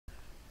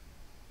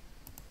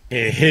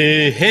Hey,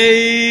 hey,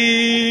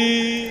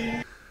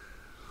 hey!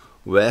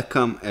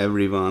 Welcome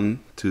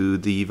everyone to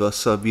the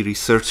Wasabi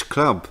Research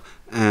Club.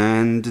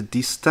 And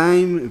this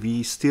time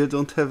we still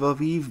don't have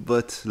Aviv,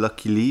 but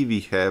luckily we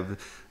have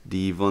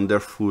the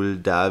wonderful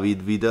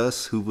David with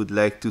us who would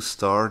like to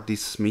start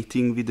this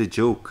meeting with a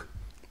joke.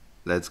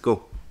 Let's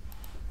go.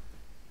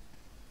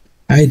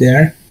 Hi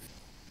there.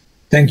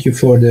 Thank you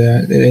for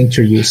the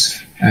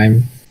introduce.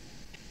 I'm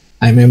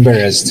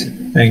embarrassed.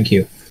 Thank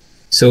you.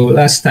 So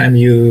last time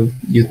you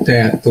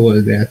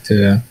told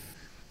that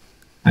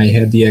I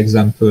had the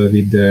example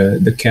with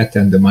the cat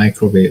and the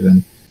microwave,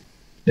 and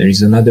there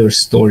is another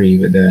story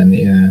with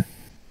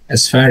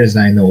as far as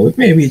I know,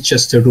 maybe it's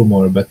just a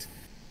rumor, but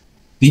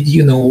did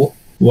you know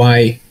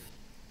why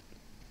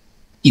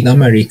in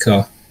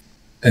America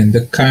and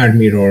the car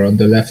mirror on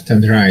the left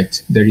and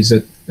right there is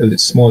a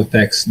small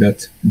text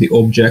that the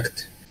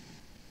object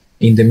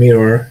in the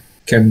mirror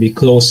can be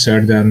closer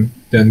than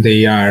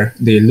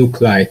they look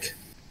like?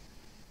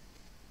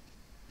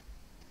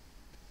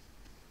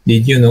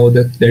 Did you know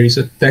that there is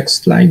a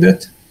text like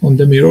that on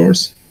the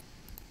mirrors?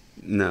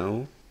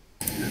 No.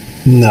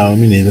 No,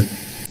 me neither.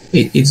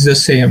 It's the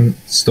same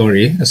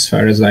story as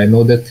far as I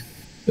know, that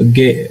a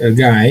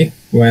guy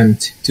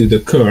went to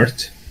the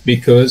court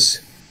because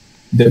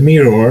the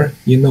mirror,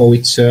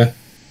 it's a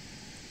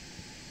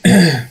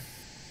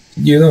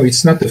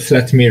it's not a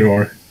flat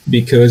mirror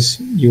because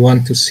you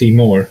want to see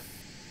more.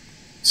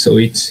 So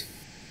it's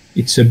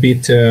a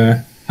bit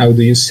how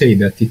do you say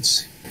that?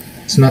 It's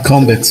not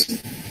Convex.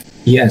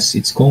 Yes,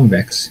 it's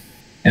convex.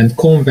 And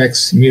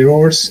convex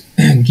mirrors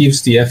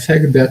gives the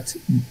effect that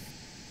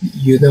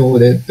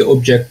that the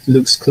object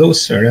looks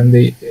closer, and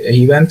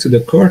he went to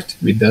the court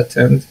with that,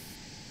 and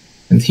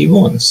he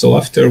won. So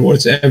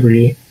afterwards,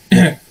 every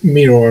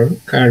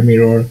car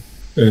mirror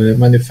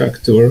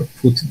manufacturer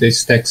put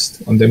this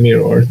text on the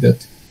mirror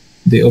that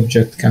the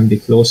object can be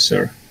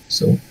closer.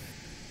 So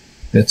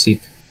that's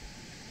it.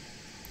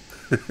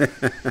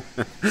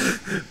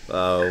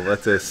 Wow,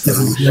 what a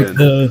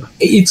solution.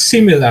 It's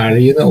similar,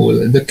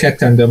 the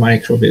cat and the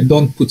microwave.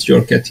 Don't put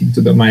your cat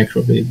into the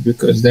microwave,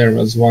 because there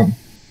was one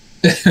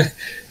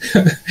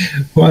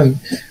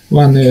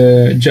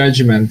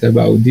judgment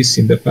about this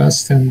in the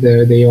past, and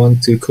they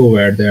want to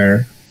cover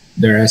their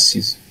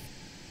asses.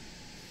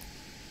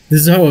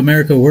 This is how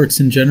America works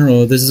in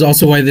general. This is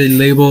also why they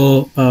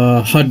label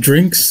hot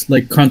drinks,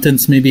 like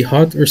contents may be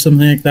hot or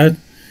something like that.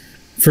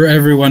 For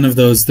every one of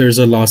those, there's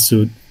a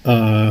lawsuit.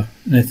 And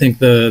I think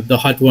the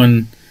hot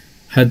one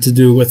had to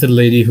do with a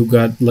lady who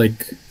got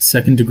like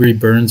second-degree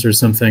burns or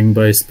something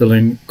by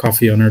spilling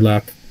coffee on her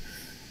lap.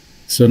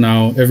 So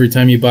now every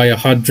time you buy a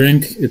hot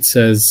drink, it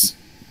says,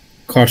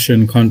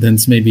 caution,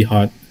 contents may be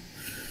hot.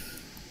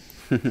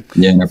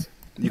 Yeah,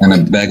 and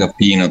a bag of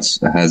peanuts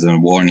has a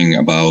warning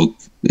about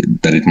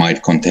that it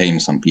might contain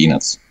some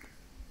peanuts.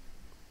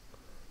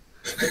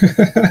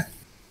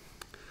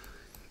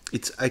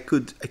 I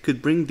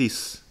could bring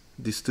this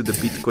to the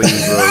Bitcoin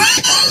world.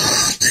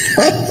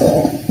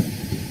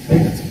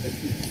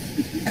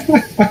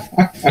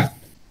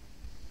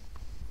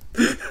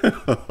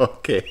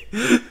 Okay.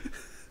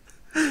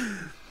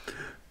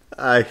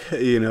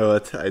 You know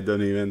what? I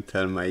don't even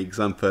tell my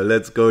example.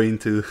 Let's go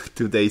into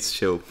today's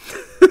show.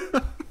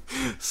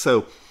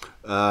 So,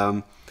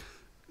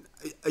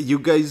 you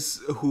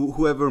guys,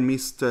 whoever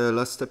missed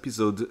last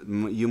episode,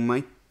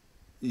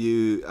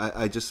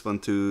 I just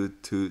want to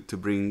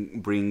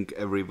bring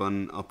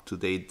everyone up to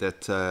date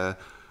that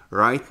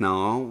right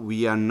now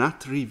we are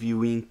not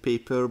reviewing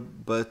paper,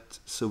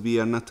 so we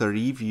are not a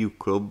review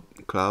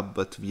club,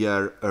 but we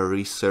are a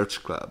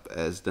research club,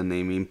 as the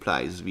name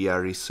implies. We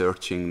are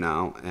researching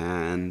now,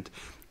 and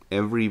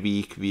every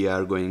week we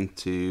are going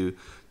to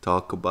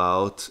talk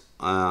about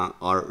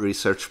our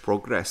research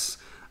progress.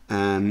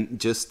 And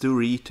just to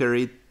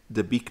reiterate,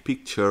 the big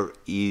picture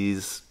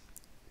is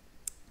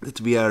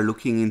that we are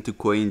looking into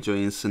coin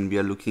joins, and we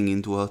are looking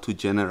into how to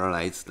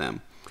generalize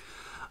them.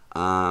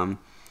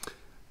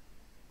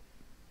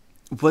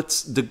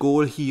 What's the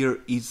goal here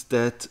is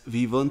that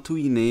we want to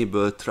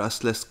enable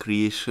trustless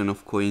creation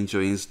of coin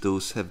joins.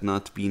 Those have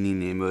not been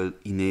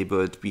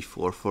enabled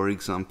before. For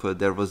example,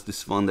 there was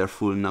this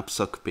wonderful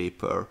knapsack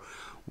paper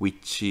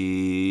which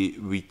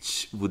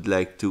would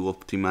like to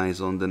optimize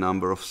on the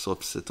number of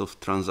subset of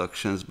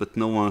transactions, but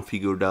no one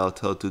figured out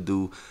how to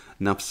do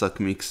knapsack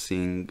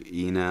mixing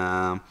in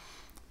a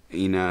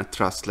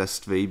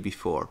trustless way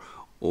before.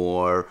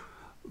 Or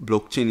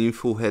Blockchain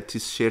Info had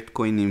this shared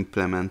coin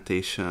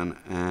implementation,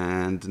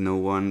 and no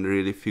one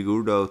really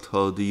figured out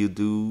how do you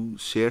do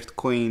shared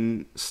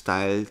coin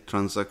style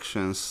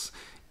transactions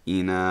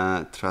in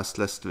a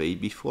trustless way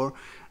before.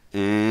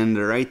 And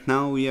right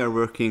now we are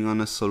working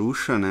on a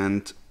solution,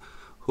 and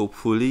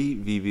hopefully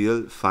we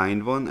will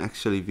find one.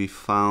 Actually, we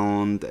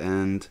found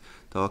and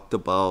talked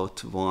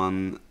about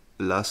one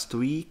last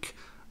week,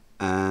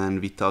 and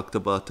we talked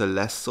about a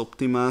less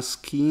optimal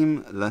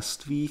scheme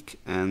last week,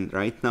 and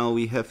right now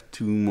we have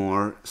two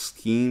more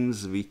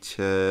schemes which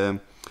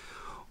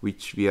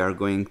we are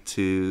going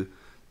to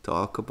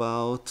talk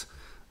about.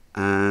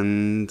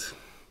 And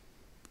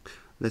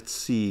let's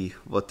see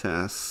what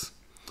else.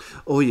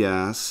 Oh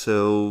yeah,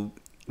 so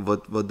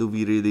what do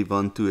we really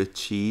want to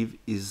achieve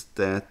is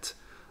that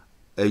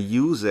a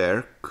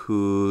user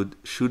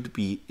should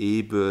be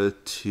able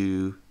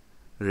to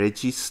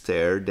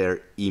register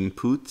their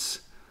inputs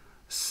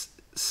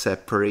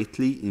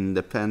separately,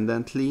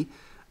 independently,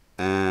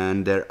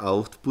 and their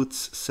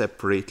outputs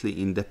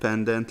separately,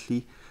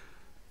 independently,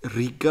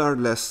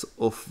 regardless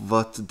of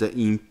what the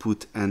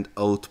input and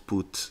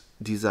output,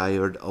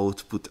 desired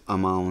output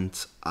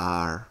amounts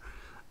are.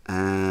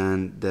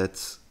 And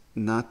that's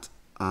not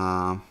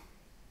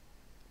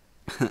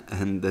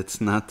and that's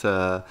not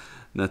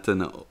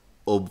an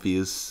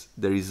obvious,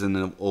 there isn't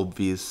an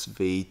obvious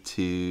way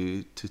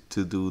to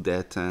do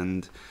that.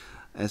 And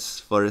as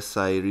far as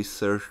I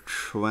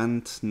research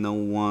went, no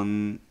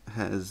one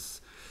has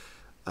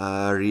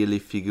really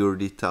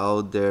figured it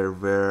out.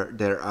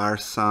 There are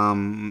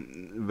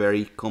some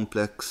very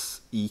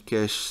complex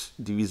eCache,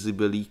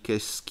 divisible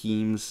eCache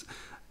schemes,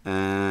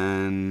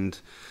 and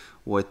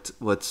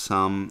what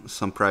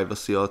some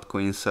privacy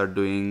altcoins are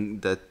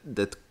doing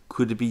that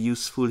could be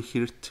useful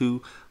here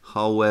too.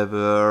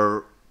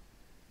 However,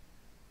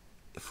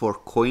 for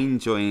coin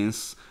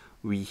joins,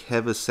 we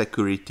have a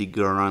security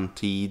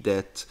guarantee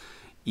that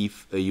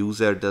if a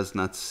user does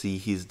not see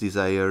his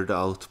desired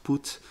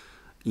output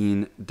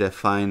in the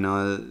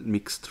final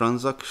mixed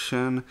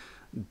transaction,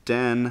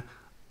 then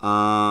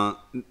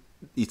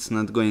it's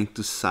not going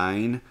to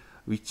sign,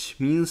 which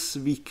means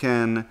we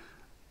can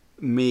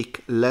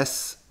make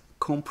less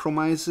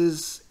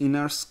compromises in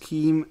our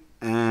scheme,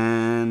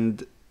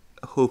 and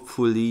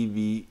hopefully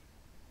we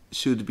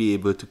should be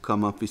able to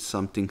come up with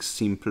something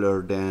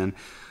simpler than,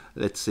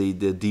 let's say,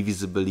 the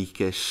divisible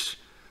eCache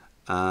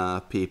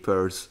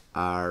papers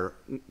are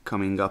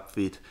coming up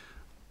with.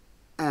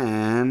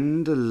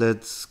 And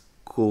let's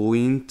go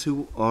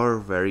into our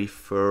very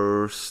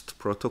first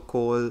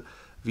protocol,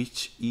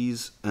 which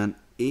is an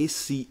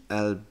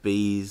ACL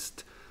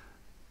based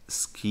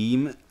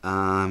scheme.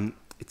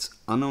 It's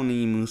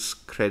Anonymous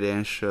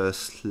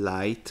Credentials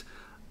Lite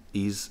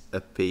is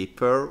a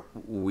paper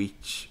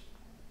which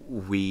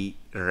we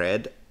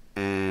read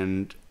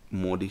and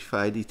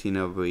modified it in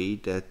a way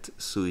that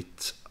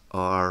suits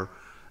our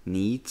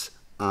needs.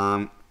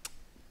 Can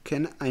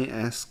I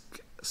ask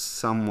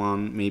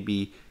someone,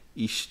 maybe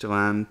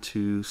Istvan,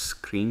 to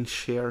screen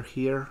share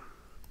here?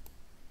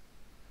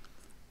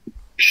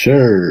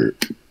 Sure.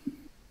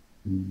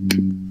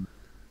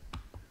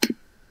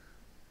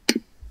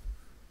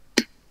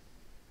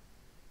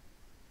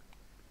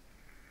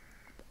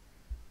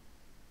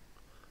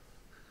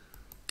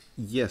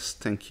 Yes,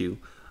 thank you.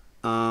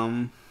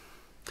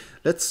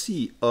 Let's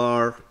see,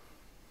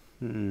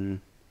 who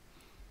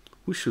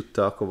should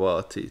talk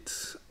about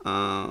it?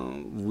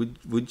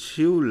 Would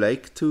you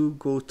like to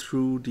go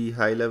through the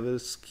high-level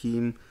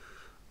scheme,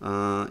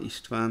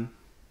 Istvan,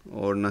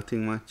 or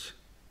nothing much?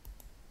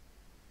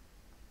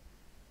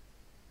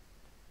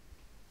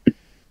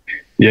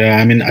 Yeah,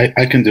 I mean,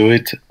 I can do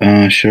it.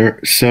 Sure.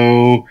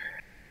 So,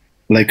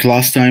 like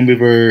last time,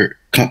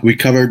 we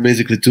covered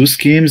basically two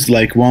schemes.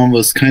 Like one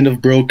was kind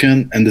of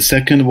broken, and the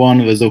second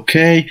one was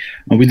okay.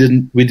 And we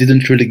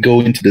didn't really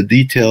go into the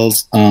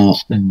details,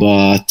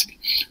 but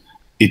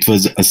it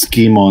was a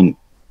scheme on.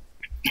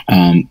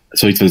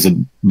 So it was a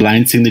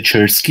blind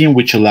signature scheme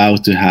which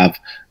allowed to have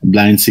a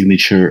blind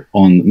signature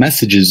on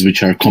messages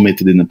which are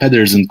committed in a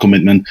Pedersen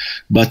commitment,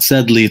 but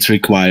sadly it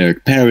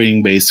required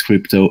pairing-based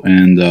crypto,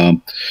 and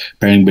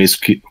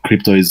pairing-based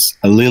crypto is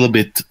a little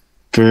bit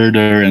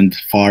further and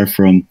far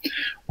from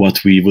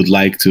what we would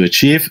like to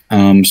achieve.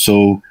 And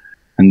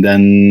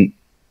then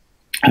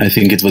I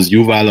think it was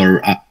Yuval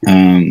or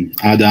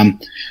Adam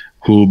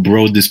who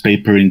brought this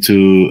paper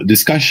into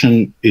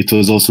discussion. It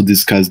was also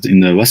discussed in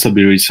the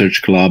Wasabi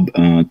Research Club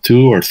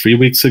 2 or 3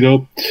 weeks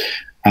ago.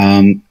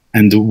 And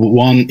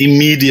one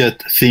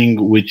immediate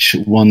thing which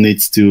one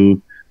needs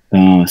to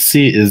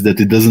see is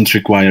that it doesn't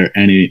require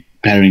any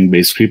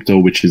pairing-based crypto,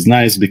 which is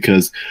nice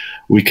because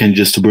we can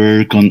just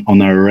work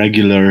on our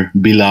regular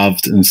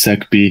beloved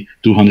SecP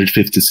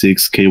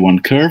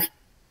 256K1 curve.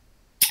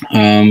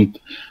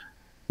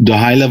 The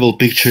high-level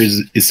picture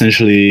is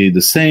essentially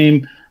the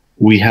same.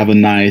 We have a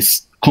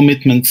nice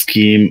commitment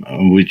scheme,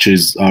 which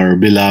is our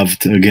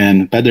beloved,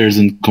 again,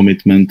 Pedersen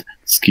commitment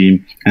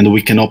scheme, and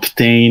we can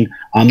obtain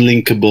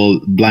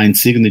unlinkable blind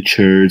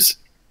signatures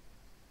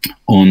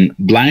on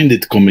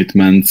blinded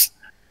commitments,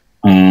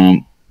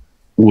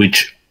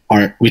 which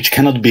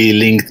cannot be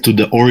linked to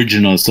the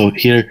original. So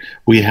here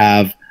we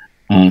have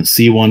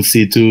C1,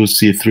 C2,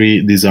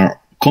 C3. These are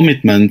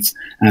commitments,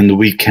 and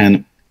we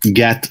can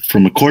get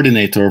from a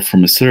coordinator,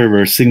 from a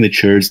server,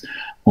 signatures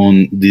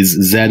on these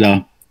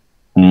Zeta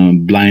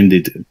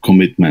blinded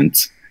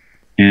commitments.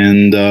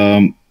 And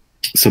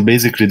so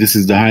basically this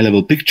is the high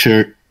level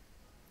picture.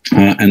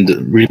 And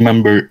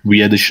remember,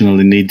 we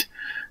additionally need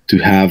to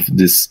have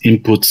this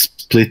input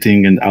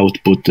splitting and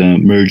output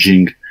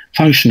merging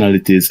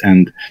functionalities,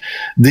 and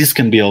this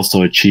can be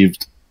also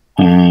achieved.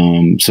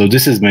 So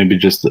this is maybe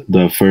just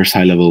the first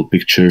high level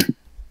picture.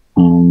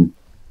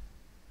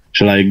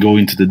 shall I go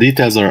into the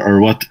details,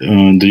 or what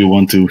do you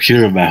want to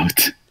hear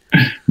about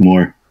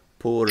more?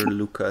 Poor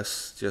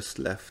Lucas just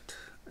left,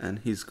 and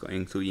he's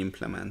going to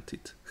implement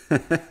it.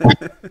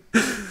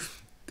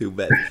 Too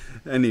bad.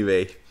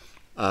 Anyway,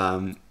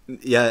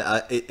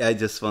 yeah, I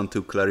just want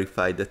to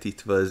clarify that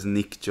it was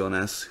Nick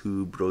Jonas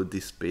who brought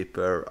this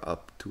paper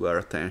up to our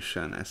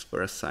attention, as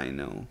far as I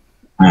know.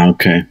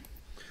 Okay.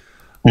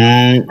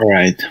 All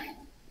right.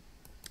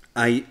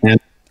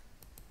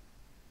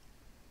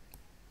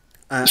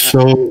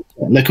 So,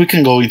 like, we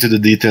can go into the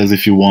details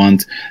if you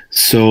want.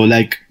 So,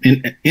 like,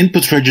 in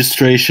input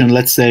registration,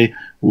 let's say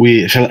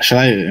shall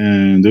I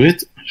do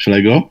it? Shall I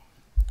go?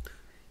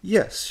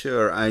 Yes,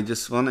 sure. I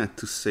just wanted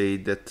to say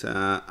that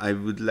I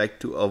would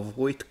like to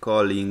avoid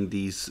calling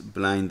these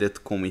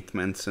blinded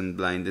commitments and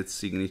blinded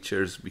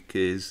signatures,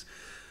 because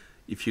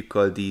if you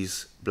call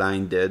these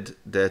blinded,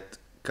 that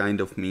kind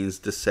of means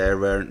the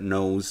server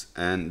knows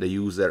and the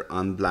user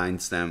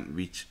unblinds them,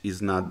 which is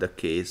not the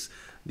case.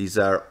 These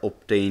are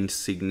obtained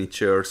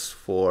signatures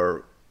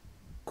for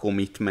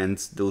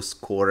commitments. Those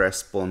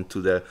correspond to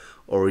the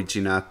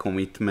original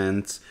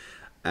commitments,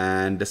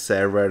 and the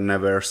server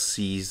never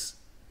sees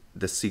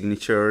the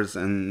signatures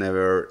and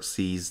never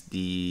sees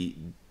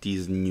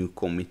these new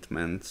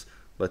commitments.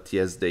 But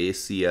yes, the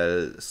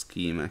ACL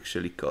scheme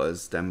actually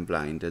calls them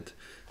blinded.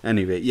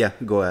 Anyway, yeah,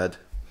 go ahead.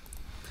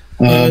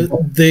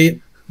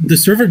 The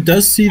server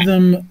does see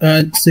them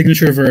at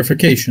signature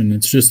verification.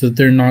 It's just that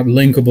they're not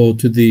linkable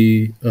to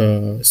the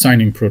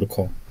signing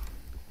protocol.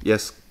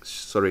 Yes,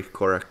 sorry,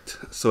 correct.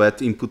 So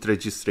at input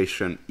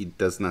registration, it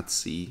does not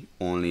see,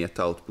 only at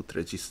output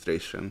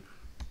registration.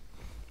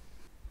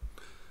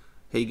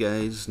 Hey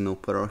guys,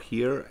 Nopara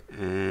here,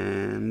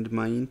 and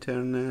my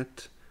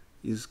internet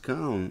is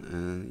gone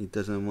and it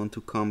doesn't want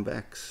to come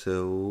back,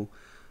 so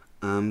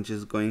I'm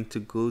just going to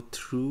go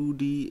through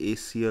the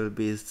ACL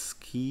based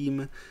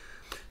scheme.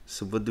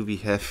 So what do we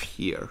have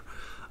here?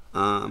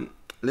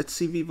 Let's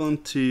see, we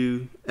want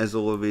to, as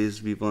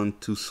always, we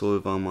want to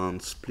solve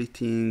amount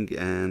splitting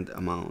and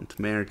amount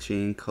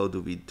merging. How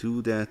do we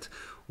do that?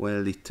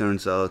 Well, it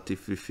turns out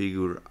if we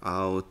figure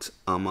out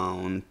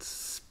amount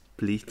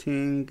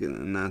splitting,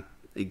 not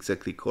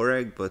exactly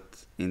correct,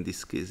 but in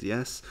this case,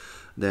 yes,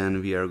 then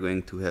we are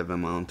going to have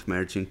amount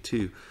merging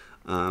too.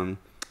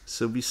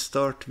 So we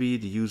start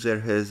with user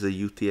has a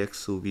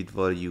UTXO with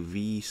value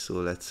V. So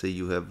let's say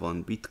you have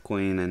 1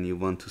 Bitcoin and you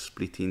want to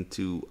split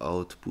into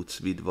outputs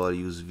with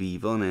values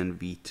V1 and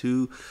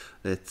V2.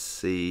 Let's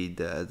say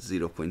that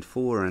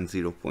 0.4 and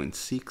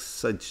 0.6,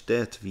 such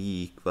that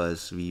V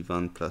equals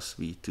V1 plus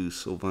V2.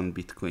 So 1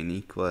 Bitcoin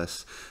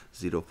equals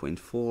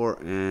 0.4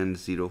 and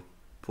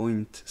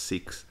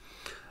 0.6.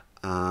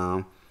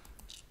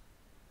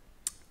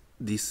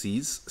 This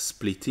is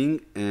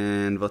splitting,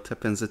 and what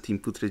happens at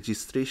input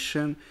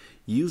registration?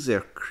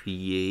 User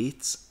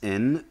creates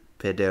n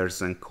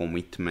Pedersen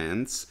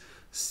commitments.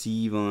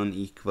 C1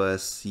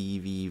 equals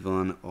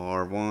CV1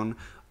 R1,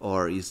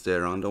 or is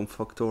the random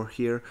factor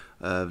here?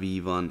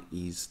 V1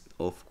 is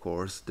of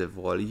course the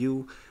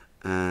value,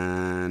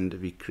 and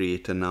we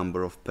create a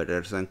number of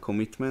Pedersen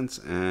commitments,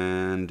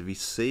 and we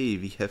say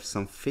we have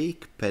some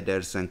fake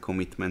Pedersen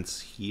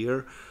commitments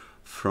here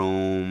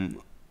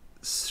from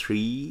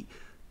 3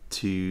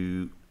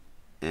 to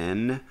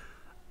n,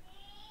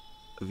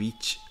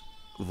 which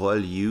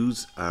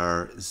values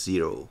are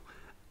 0,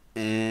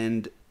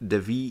 and the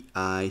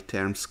VI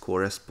terms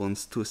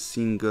corresponds to a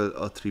single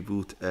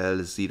attribute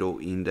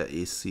L0 in the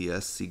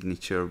ACL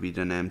signature with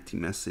an empty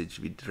message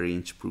with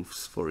range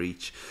proofs for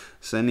each.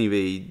 So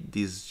anyway,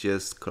 this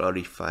just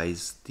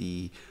clarifies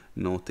the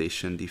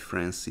notation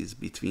differences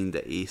between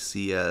the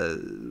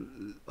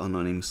ACL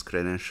anonymous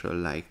credential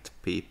liked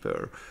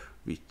paper,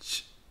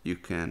 which you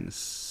can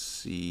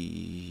see,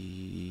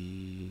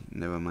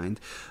 never mind.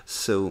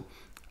 So,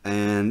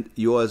 and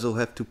you also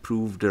have to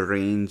prove the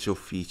range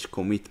of each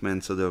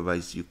commitment,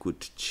 otherwise you could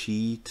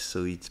cheat.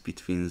 So it's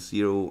between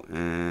 0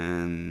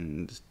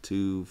 and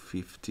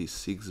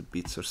 256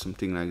 bits or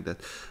something like that.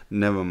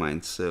 Never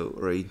mind. So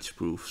range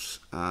proofs,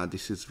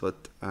 this is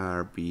what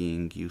are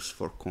being used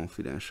for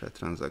confidential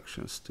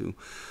transactions too.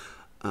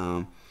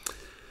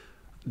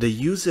 The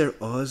user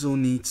also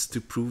needs to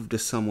prove the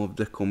sum of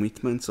the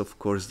commitments. Of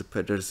course, the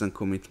Pedersen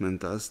commitment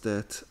does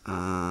that.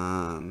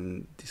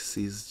 This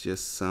is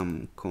just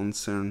some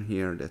concern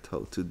here that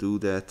how to do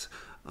that.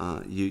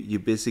 You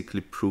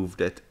basically prove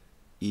that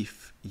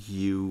if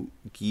you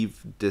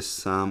give the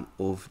sum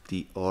of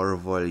the R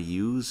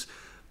values,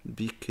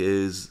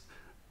 because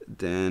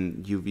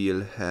then you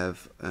will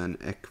have an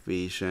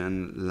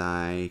equation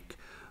like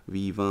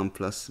V1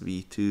 plus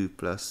V2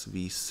 plus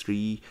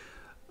V3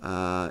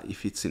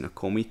 if it's in a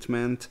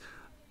commitment,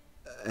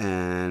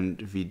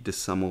 and with the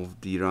sum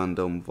of the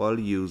random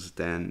values,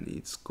 then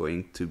it's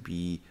going to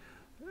be,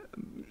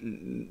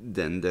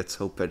 then that's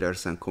how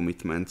Pedersen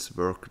commitments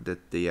work,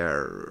 that they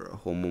are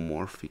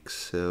homomorphic.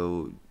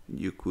 So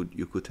you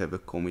could have a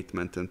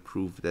commitment and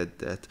prove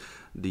that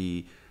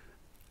the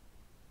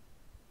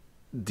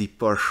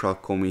partial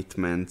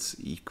commitments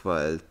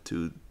equal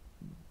to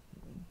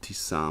the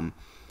sum.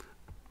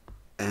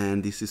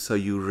 and this is how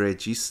you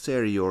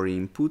register your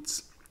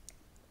inputs.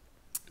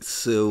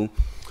 So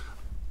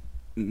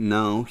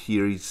now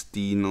here is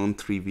the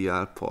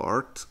non-trivial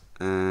part,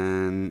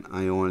 and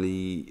I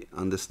only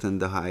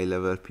understand the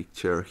high-level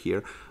picture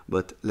here,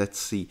 but let's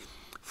see.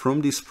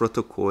 From this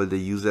protocol, the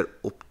user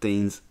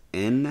obtains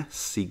n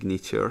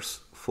signatures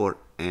for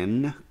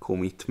n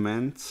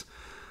commitments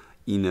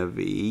in a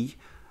way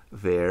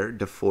where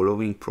the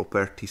following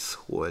properties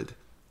hold.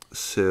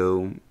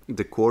 So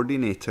the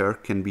coordinator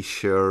can be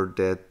sure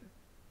that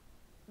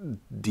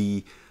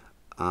the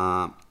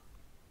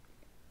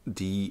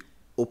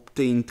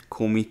obtained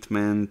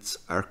commitments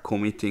are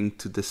committing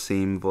to the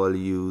same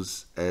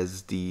values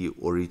as the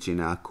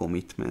original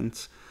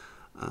commitments.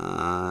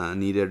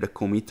 Neither the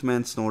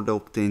commitments nor the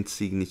obtained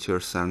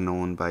signatures are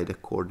known by the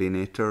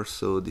coordinator,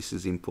 so this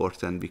is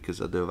important because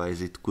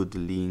otherwise it could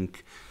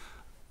link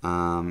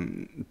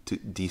to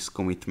these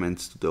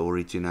commitments to the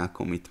original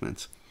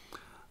commitments.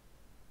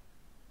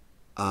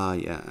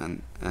 Yeah,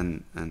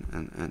 and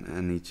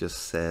it just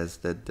says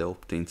that the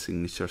obtained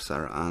signatures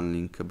are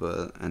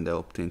unlinkable and the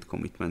obtained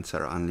commitments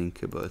are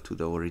unlinkable to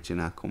the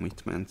original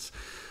commitments.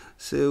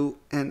 So,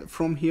 and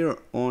from here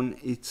on,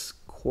 it's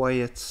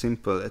quite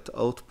simple. At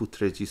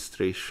output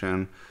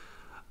registration,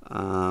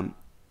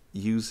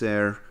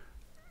 user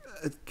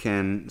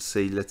can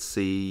say, let's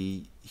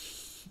say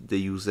the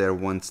user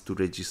wants to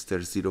register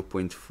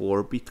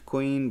 0.4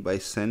 Bitcoin by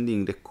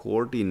sending the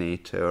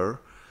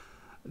coordinator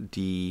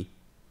the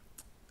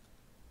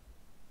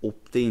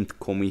obtained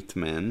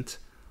commitment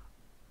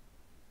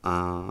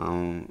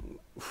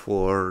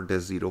for the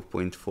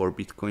 0.4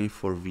 Bitcoin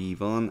for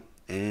V1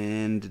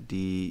 and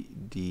the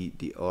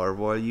R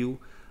value.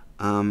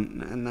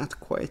 I'm not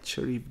quite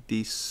sure if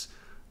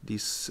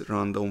this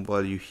random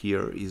value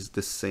here is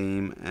the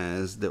same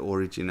as the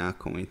original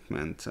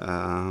commitment.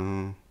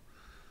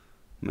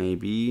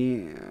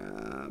 Maybe,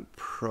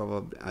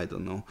 probably, I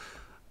don't know.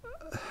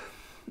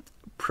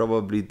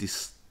 Probably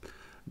this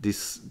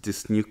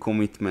new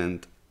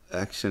commitment,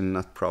 actually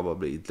not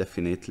probably, it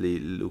definitely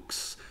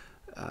looks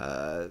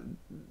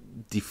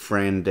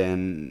different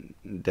than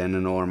a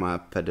normal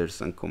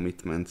Pedersen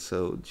commitment,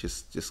 so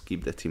just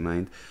keep that in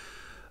mind.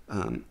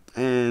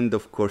 And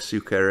of course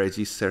you can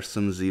register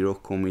some zero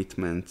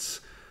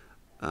commitments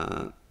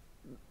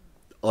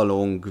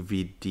along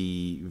with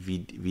the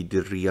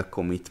real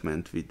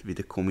commitment, with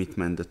the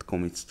commitment that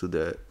commits to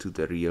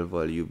the real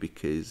value,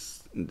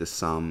 because the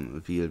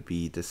sum will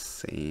be the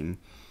same.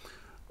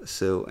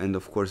 So, and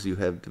of course you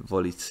have the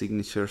valid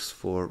signatures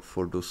for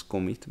those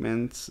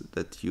commitments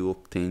that you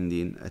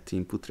obtained at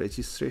input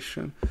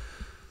registration.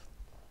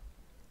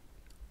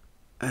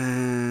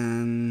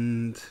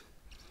 And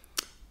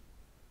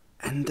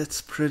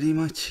that's pretty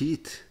much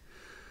it.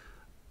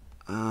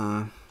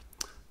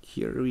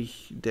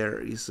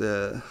 There is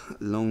a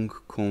long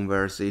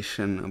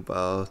conversation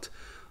about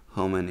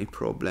how many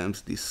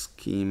problems this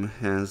scheme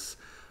has,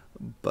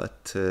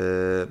 but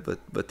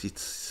it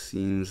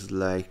seems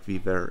like we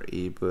were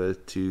able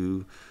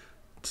to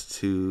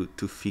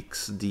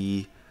fix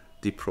the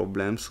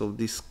problems of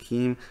this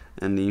scheme,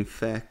 and in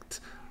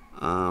fact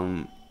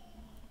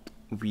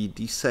we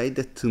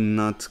decided to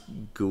not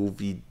go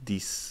with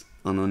this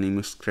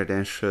anonymous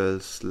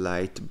credentials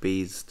light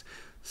based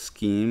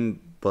scheme,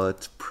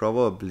 but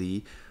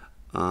probably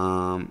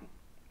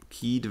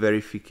keyed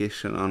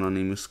verification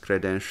anonymous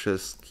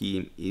credentials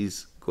scheme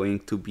is going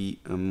to be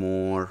a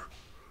more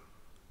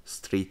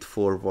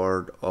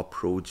straightforward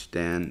approach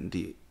than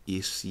the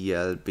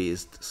ACL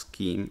based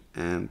scheme,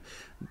 and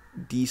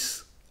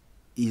this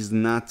is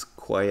not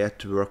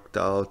quite worked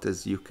out.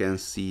 As you can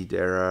see,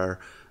 there are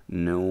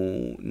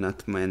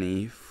not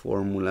many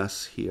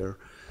formulas here.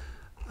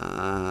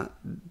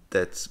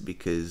 That's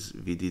because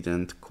we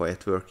didn't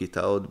quite work it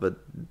out, but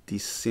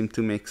this seemed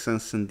to make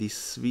sense, and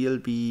this will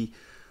be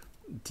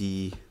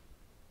the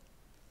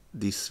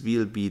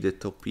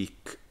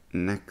topic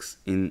next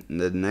in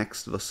the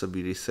next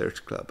Wasabi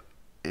Research Club,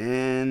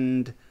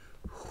 and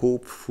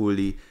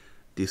hopefully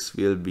this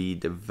will be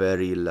the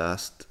very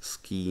last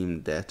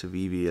scheme that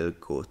we will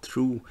go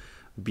through,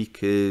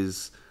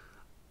 because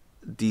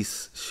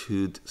this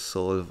should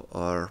solve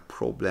our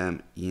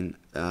problem in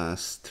a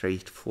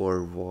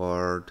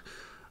straightforward,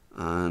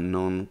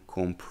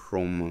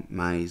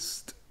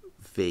 non-compromised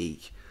way.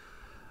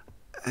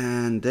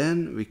 And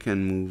then we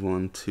can move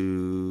on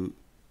to,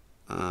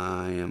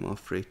 I am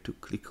afraid to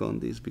click on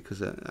this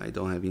because I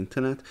don't have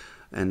internet,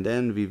 and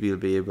then we will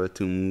be able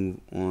to move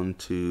on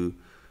to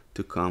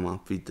come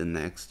up with the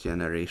next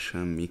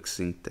generation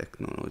mixing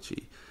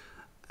technology.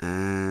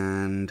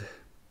 And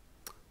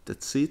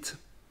that's it.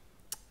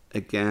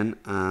 Again,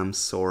 I'm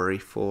sorry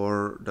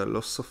for the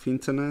loss of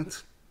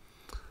internet.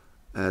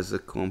 As a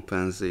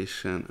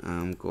compensation,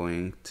 I'm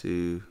going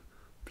to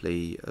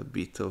play a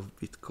bit of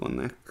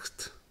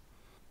BitConnect.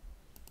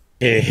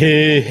 Hey,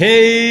 hey,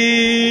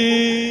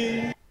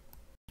 hey!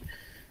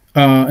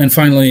 And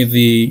finally,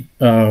 the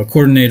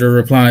coordinator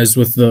replies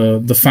with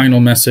the final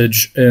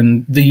message,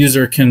 and the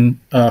user can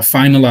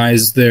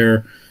finalize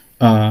their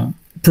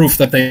proof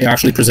that they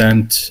actually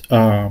present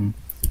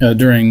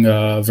during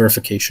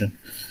verification.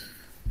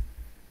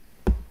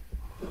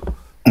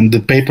 And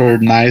the paper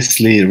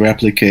nicely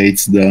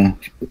replicates the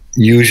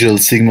usual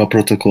Sigma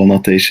protocol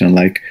notation,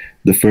 like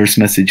the first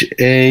message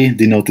A,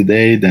 denoted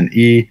A, then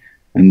E,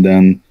 and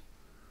then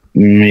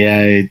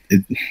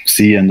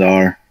C and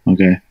R.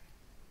 Okay.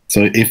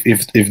 So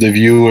if the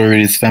viewer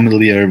is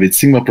familiar with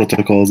Sigma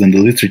protocols and the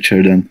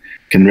literature, then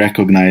can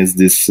recognize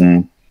this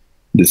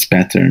this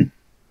pattern.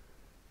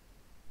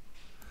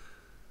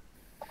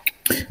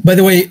 By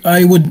the way,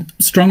 I would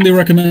strongly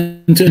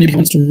recommend to anybody who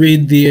wants to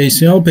read the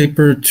ACL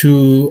paper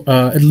to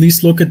at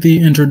least look at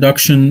the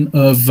introduction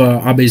of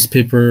Abe's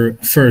paper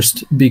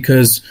first,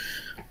 because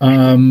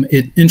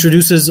it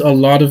introduces a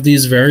lot of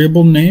these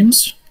variable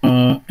names,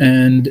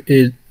 and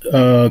it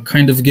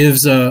kind of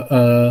gives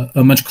a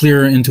much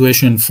clearer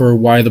intuition for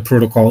why the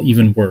protocol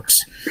even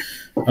works.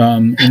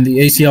 In the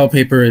ACL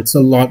paper, it's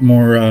a lot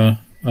more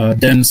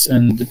dense,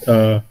 and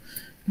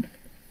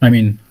I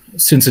mean,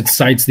 since it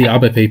cites the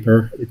Abe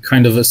paper, it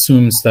kind of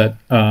assumes that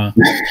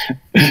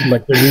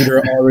like the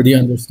reader already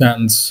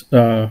understands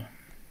the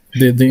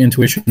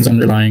intuitions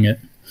underlying it.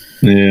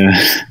 Yeah.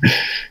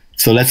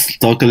 So let's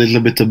talk a little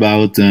bit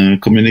about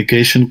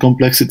communication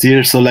complexity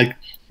here. So like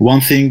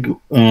one thing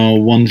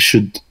one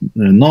should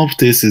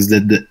notice is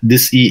that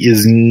this E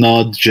is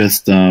not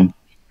just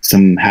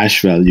some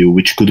hash value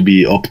which could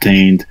be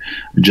obtained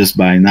just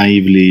by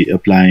naively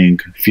applying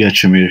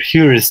Fiat-Shamir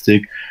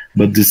heuristic,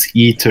 but this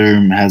E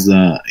term has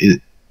a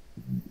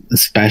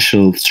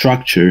special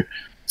structure,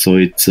 so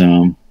it's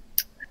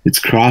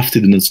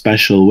crafted in a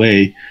special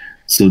way.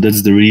 So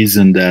that's the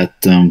reason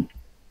that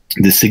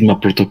the Sigma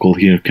protocol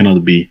here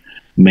cannot be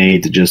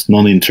made just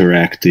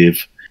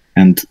non-interactive,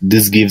 and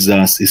this gives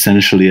us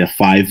essentially a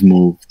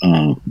 5-move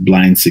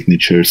blind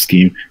signature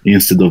scheme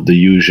instead of the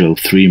usual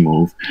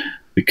 3-move,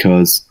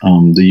 because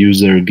the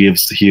user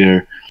gives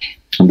here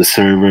on the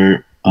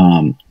server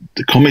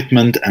the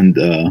commitment and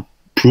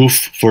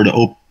proof for the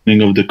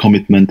opening of the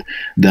commitment,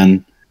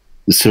 then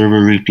the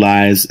server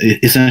replies.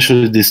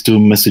 Essentially, these two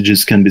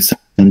messages can be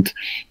sent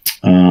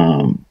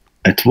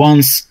at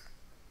once,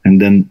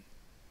 and then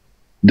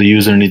the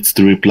user needs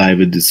to reply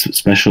with this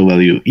special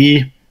value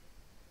E,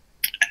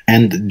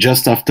 and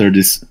just after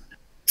this,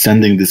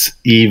 sending this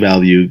E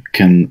value,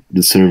 can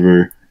the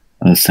server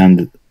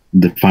send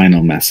the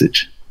final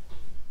message.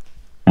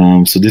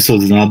 So this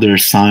was another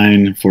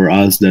sign for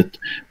us that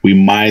we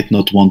might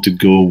not want to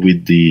go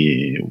with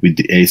the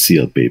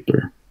ACL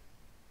paper.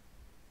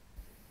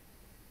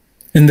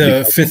 And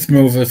the 5th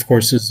move, of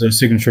course, is the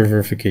signature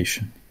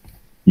verification.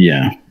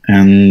 Yeah,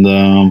 and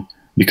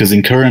because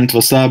in current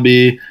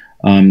Wasabi,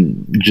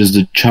 just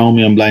the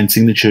Chaumian blind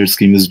signature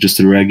scheme is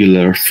just a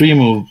regular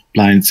 3-move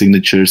blind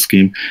signature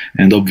scheme,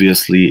 and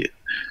obviously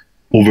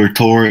over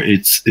Tor,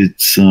 it's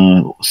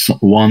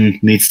one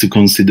needs to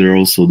consider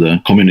also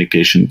the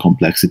communication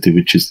complexity,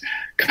 which is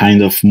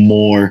kind of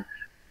more,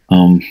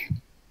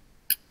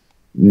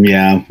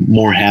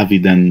 more heavy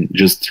than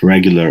just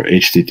regular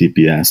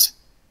HTTPS.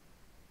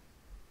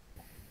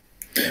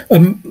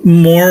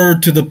 More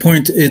to the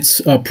point,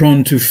 it's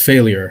prone to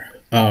failure,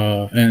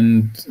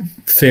 and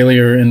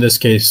failure in this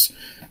case,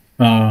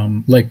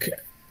 like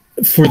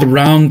for the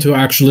round to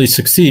actually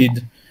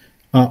succeed,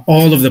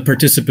 all of the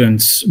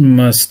participants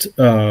must,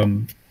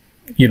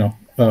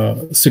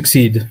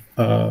 succeed.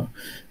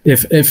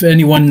 If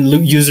any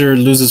one user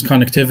loses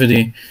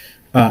connectivity,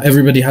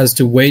 everybody has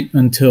to wait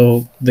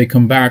until they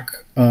come back,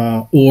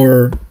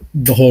 or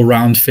the whole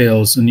round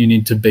fails, and you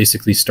need to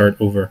basically start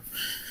over.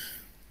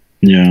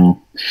 Yeah.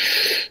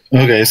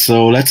 Okay,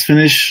 so let's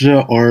finish.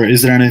 Or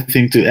is there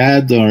anything to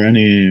add, or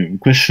any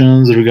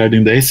questions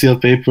regarding the ACL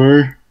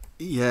paper?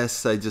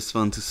 Yes, I just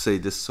want to say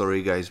this.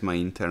 Sorry guys, my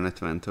internet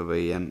went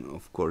away, and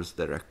of course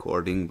the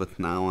recording, but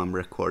now I'm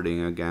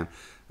recording again.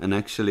 And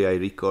actually I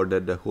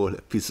recorded the whole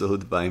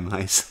episode by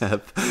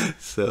myself.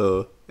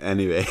 So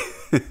anyway,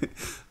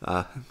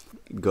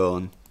 go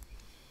on.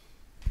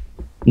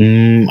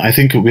 I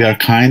think we are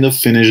kind of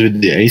finished with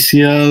the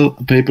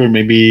ACL paper.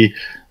 Maybe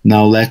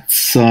now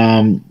let's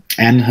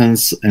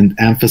enhance and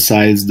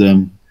emphasize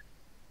the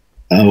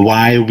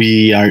why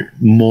we are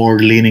more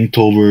leaning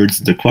towards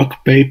the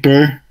Quack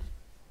paper.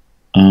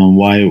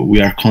 Why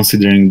we are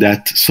considering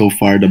that so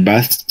far the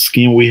best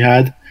scheme we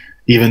had,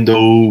 even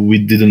though we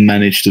didn't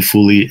manage to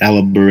fully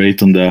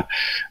elaborate on the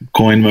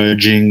coin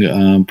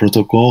merging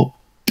protocol.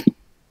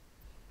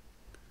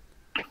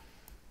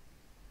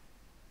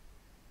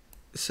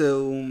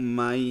 So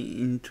my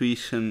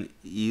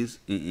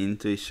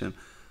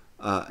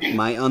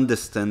my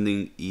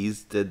understanding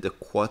is that the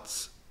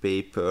Quats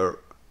paper,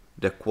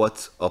 the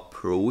Quats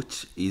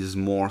approach is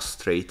more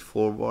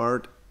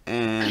straightforward,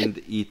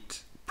 and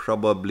it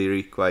probably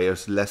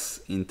requires less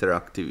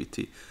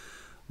interactivity.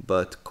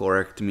 But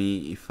correct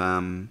me if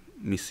I'm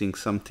missing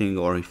something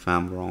or if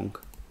I'm wrong.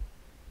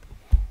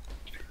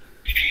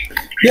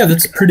 Yeah,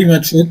 that's pretty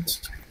much it.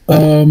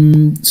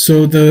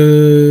 So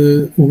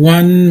the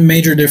one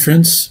major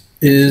difference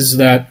is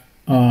that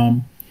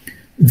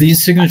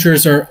these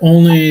signatures are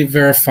only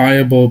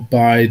verifiable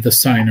by the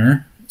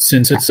signer.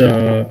 since it's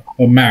a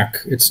MAC.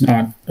 It's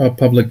not a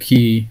public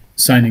key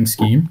signing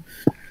scheme.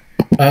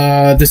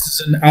 This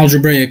is an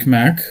algebraic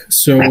MAC,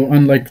 so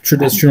unlike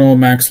traditional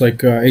MACs like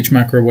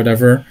HMAC or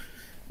whatever,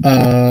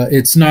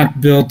 it's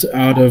not built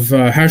out of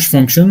hash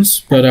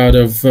functions, but out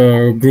of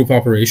group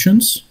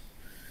operations.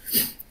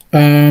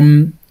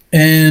 This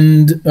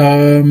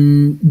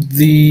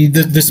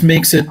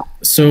makes it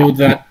so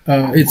that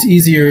it's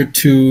easier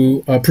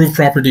to prove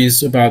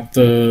properties about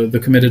the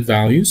committed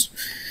values.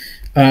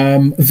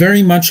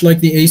 Very much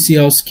like the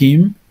ACL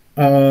scheme,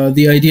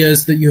 the idea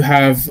is that you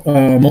have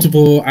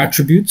multiple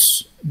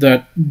attributes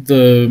that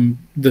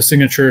the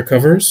signature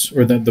covers,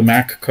 or that the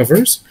MAC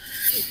covers.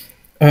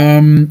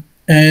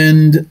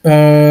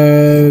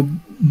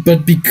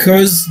 But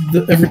because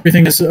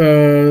everything is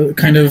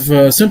kind of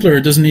simpler,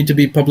 it doesn't need to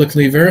be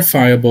publicly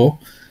verifiable.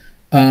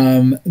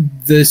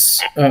 The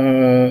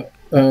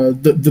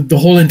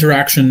whole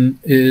interaction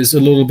is a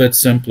little bit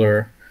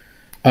simpler.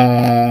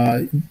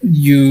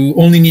 You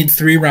only need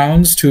 3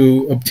 rounds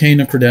to obtain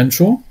a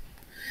credential,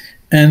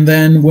 and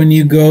then when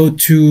you go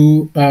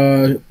to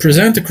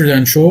present a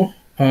credential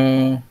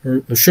or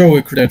show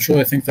a credential,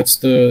 I think that's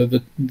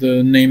the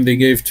name they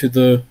gave to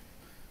the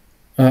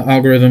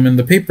algorithm in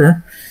the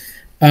paper.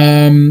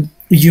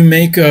 You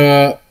make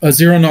a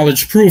zero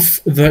knowledge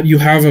proof that you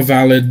have a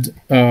valid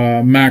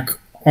MAC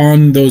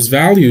on those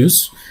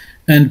values,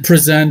 and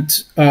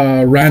present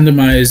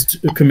randomized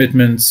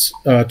commitments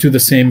to the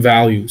same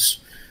values.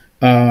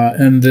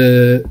 And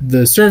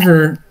the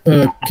server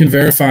can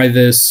verify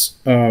this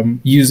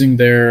using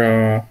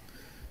their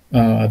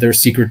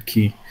secret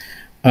key.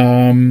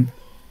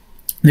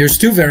 There's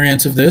 2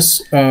 variants of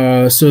this.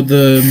 So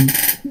the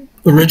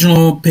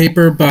original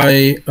paper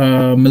by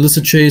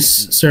Melissa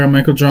Chase, Sarah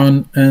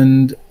Michael-John,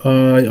 and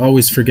I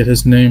always forget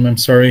his name, I'm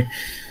sorry,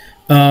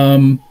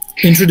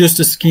 introduced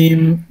a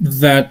scheme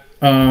that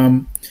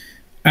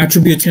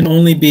attributes can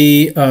only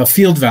be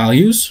field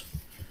values.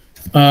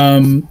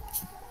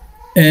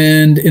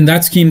 And in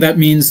that scheme, that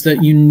means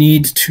that you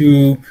need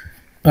to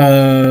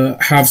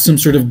have some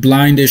sort of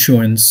blind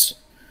issuance.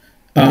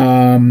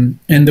 And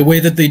the way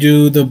that they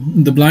do the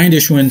blind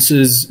issuance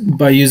is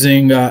by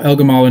using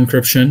Elgamal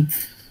encryption,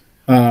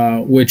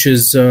 which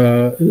is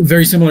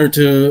very similar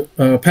to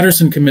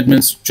Pedersen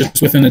commitments,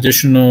 just with an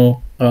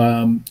additional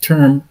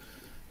term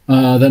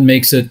that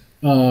makes it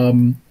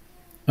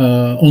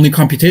only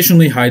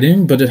computationally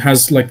hiding, but it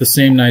has like the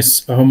same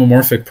nice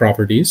homomorphic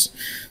properties.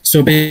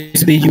 So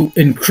basically, you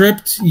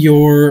encrypt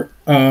your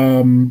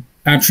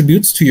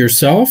attributes to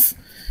yourself,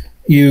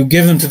 you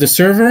give them to the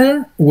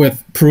server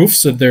with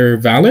proofs that they're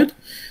valid,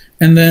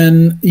 and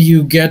then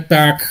you get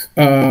back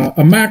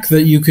a MAC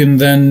that you can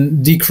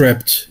then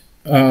decrypt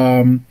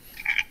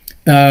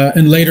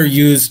and later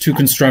use to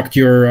construct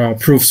your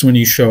proofs when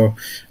you show.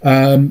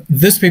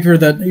 This paper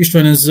that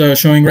Istvan is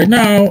showing right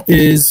now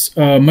is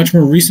a much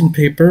more recent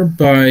paper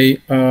by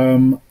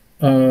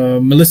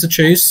Melissa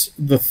Chase,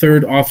 the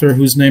 3rd author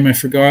whose name I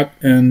forgot,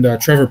 and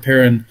Trevor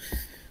Perrin.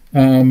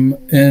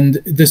 And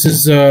this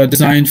is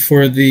designed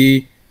for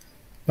the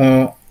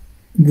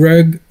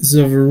Greg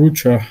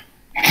Zavarucha.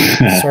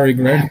 Sorry,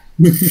 Greg.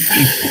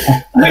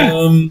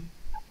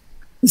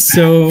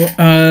 So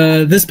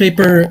this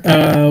paper,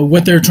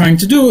 what they're trying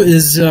to do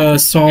is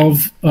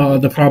solve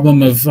the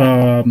problem of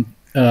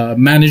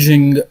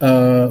managing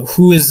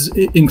who is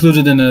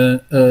included in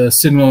a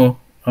signal,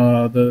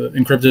 the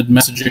encrypted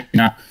messaging,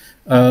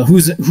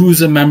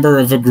 who's a member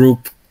of a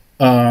group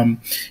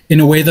in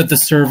a way that the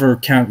server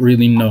can't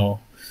really know.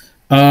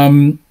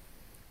 And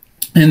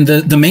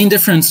the main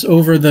difference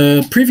over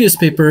the previous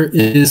paper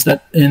is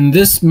that in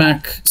this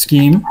MAC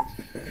scheme,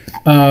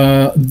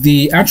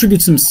 the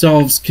attributes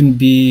themselves can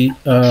be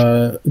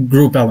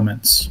group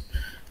elements.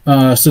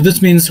 So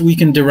this means we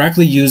can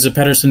directly use a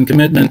Pedersen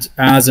commitment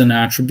as an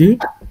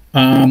attribute.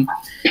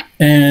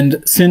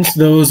 And since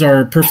those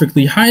are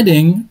perfectly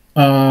hiding,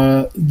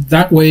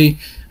 that way,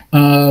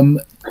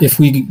 if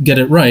we get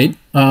it right,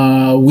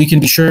 we can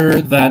be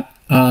sure that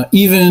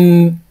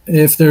even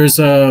if there's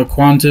a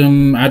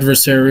quantum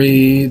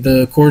adversary,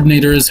 the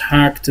coordinator is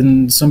hacked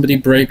and somebody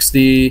breaks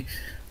the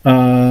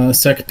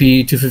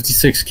SecP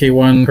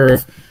 256K1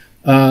 curve,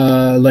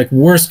 like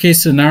worst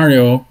case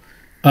scenario,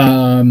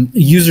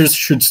 users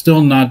should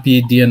still not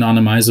be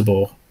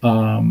de-anonymizable,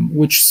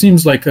 which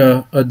seems like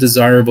a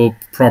desirable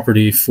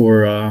property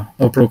for a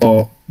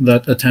protocol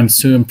that attempts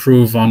to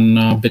improve on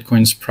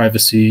Bitcoin's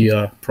privacy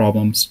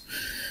problems.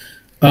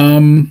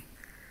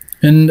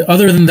 And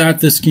other than that,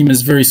 this scheme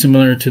is very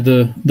similar to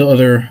the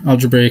other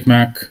algebraic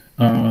MAC,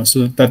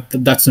 so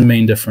that's the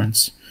main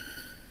difference.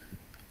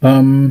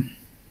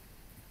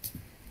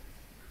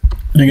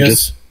 I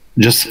guess.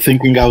 Just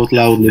thinking out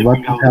loud, what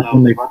would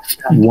happen if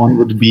one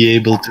would be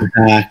able to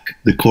hack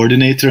the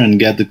coordinator and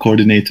get the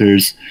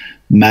coordinator's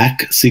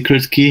MAC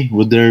secret key?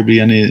 Would there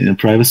be any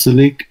privacy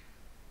leak?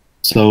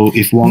 So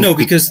if one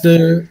because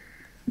the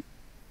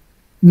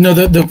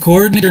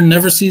coordinator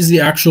never sees the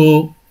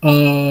actual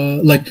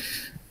the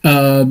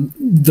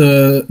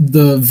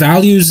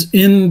values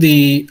in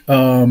the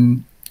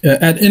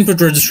at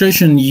input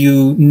registration,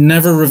 you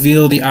never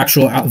reveal the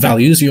actual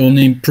values. You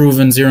only prove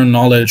in zero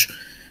knowledge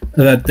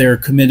that they're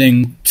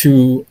committing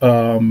to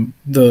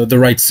the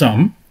right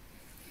sum.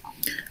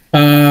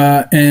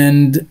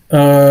 And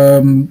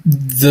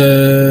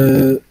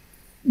the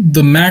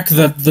MAC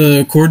that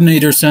the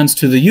coordinator sends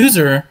to the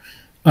user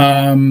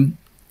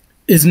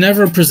is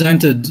never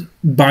presented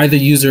by the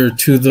user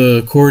to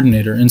the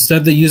coordinator.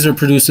 Instead, the user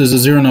produces a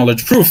zero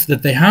knowledge proof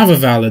that they have a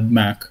valid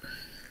MAC.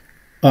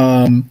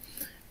 And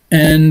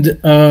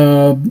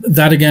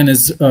that again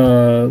is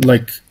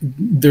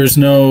there's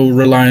no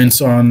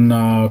reliance on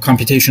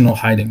computational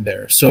hiding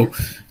there. So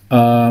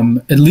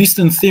at least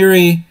in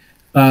theory,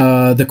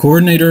 the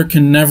coordinator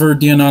can never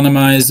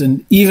de-anonymize,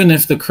 and even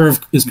if the curve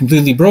is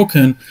completely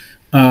broken,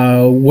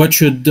 what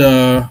should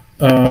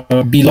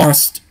be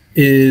lost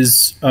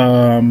is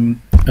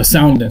a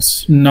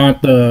soundness,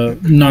 not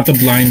the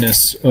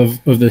blindness of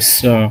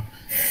this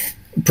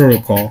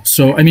protocol.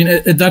 So I mean,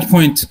 at that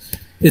point,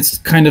 it's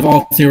kind of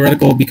all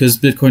theoretical, because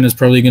Bitcoin is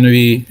probably going to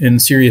be in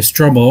serious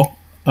trouble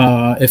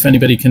if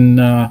anybody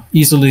can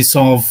easily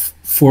solve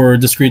for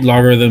discrete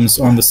logarithms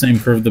on the same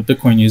curve that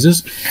Bitcoin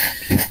uses.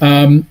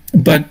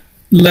 But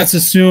let's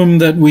assume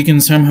that we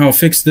can somehow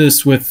fix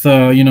this with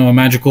a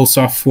magical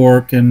soft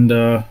fork, and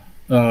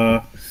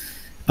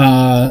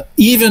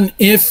even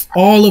if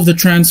all of the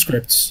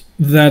transcripts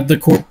that the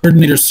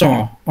coordinator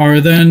saw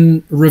are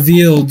then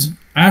revealed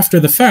after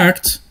the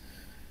fact,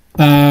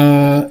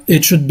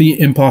 it should be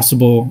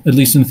impossible, at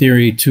least in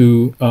theory,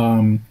 to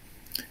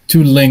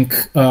link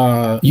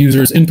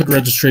users' input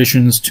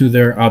registrations to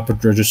their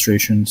output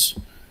registrations.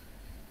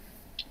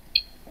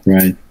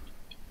 Right.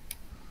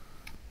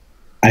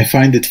 I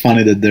find it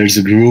funny that there's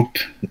a group,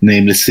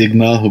 namely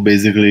Signal, who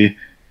basically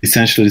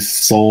essentially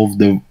solved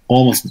the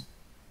almost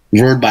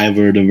word by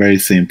word the very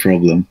same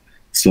problem.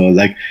 So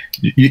like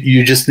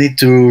you just need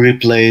to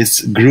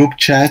replace group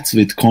chats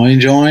with coin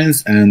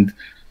joins, and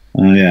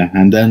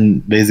and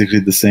then basically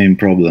the same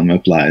problem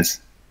applies.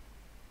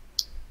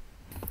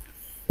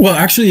 Well,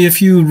 actually,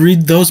 if you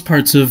read those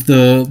parts of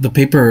the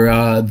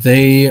paper,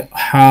 they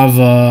have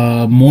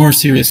a more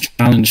serious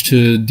challenge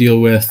to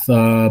deal with,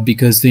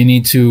 because they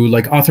need to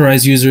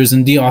authorize users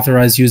and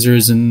deauthorize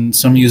users, and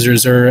some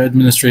users are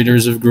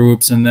administrators of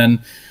groups, and then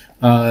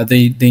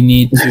they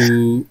need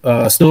to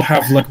still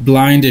have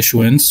blind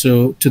issuance.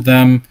 So to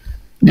them,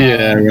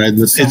 right.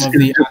 But some of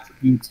the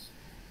attributes.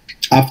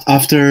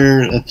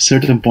 After a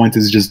certain point,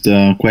 it's just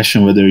a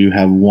question whether you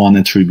have one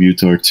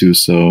attribute or two,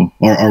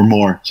 or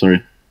more.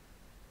 Sorry.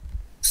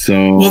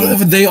 So well,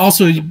 they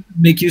also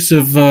make use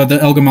of the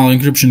Elgamal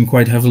encryption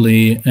quite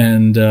heavily,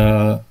 and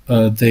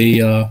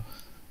they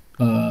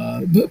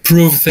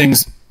prove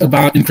things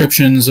about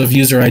encryptions of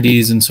user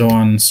IDs and so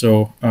on.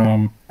 So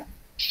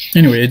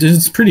anyway,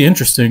 it's pretty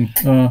interesting.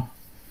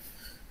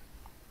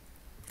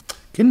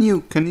 Can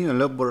you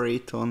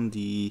elaborate on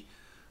the,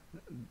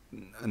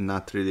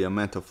 not really a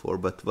metaphor,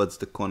 but what's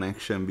the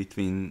connection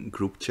between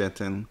group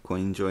chat and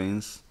coin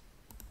joins?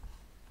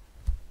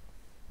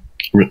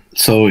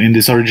 So in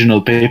this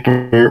original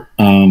paper,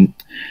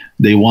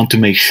 they want to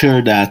make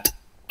sure that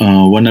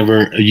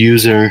whenever a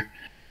user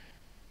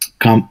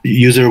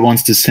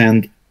wants to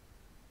send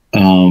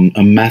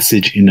a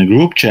message in a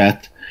group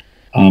chat,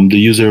 the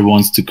user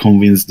wants to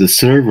convince the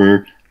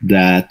server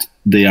that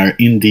they are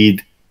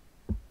indeed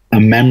a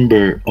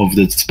member of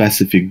the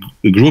specific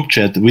group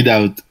chat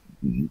without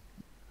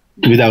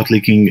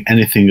leaking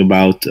anything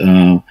about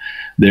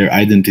their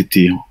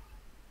identity.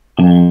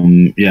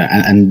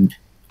 And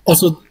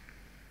also,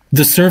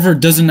 the server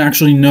doesn't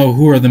actually know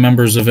who are the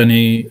members of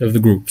any of the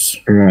groups.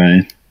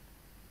 Right.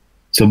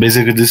 So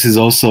basically, this is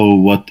also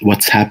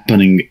what's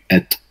happening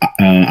at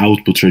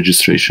output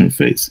registration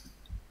phase.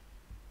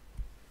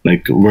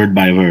 Like word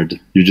by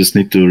word. You just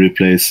need to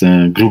replace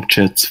group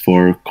chats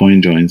for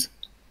coin joins.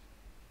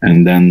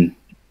 And then,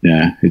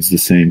 it's the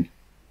same.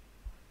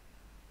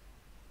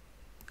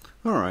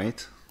 All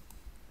right.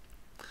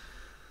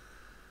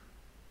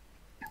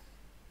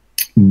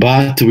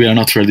 But we are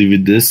not ready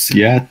with this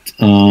yet,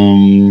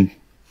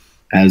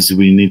 as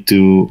we need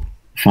to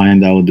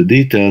find out the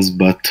details,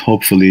 but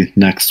hopefully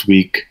next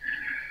week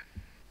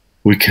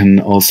we can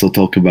also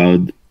talk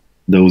about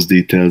those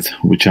details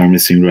which are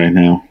missing right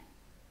now.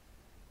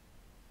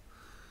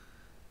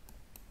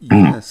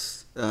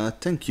 Yes,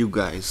 thank you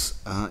guys.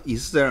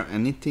 Is there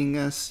anything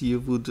else you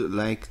would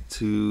like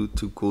to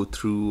go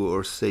through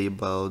or say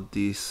about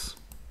this?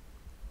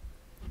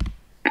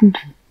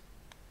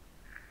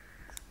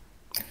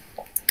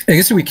 I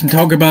guess we can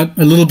talk about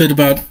a little bit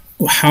about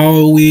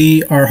how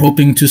we are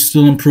hoping to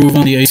still improve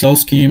on the ACL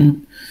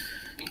scheme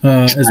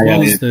as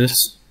well as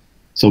this.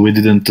 So we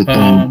didn't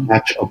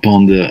touch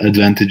upon the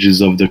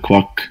advantages of the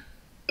Quack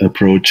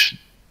approach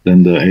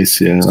than the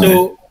ACL.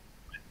 So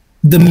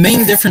the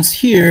main difference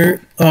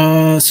here,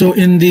 so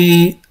in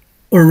the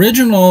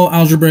original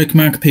algebraic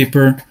MAC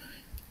paper,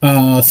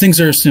 things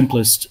are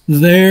simplest.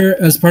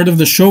 There, as part of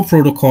the show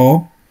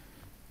protocol,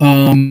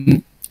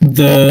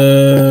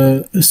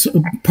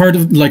 part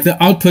of like the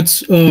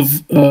outputs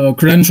of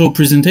credential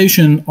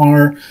presentation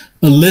are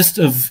a list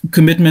of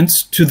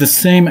commitments to the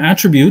same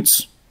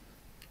attributes,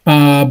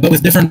 but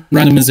with different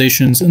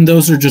randomizations, and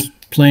those are just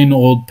plain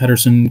old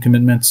Pedersen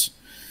commitments.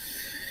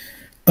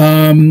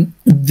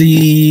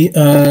 The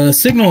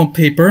Signal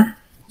paper,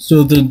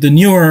 so the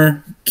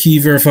newer key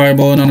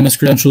verifiable anonymous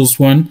credentials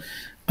one,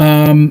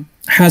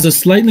 has a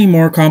slightly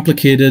more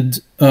complicated,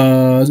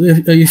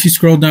 if you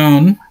scroll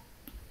down,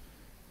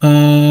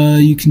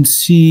 you can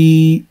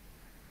see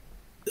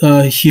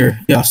here.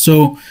 Yeah,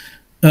 so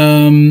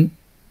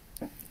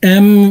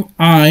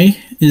MI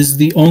is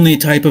the only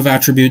type of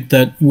attribute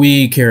that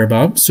we care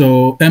about.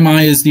 So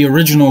MI is the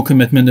original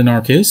commitment in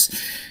our case,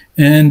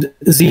 and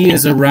Z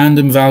is a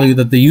random value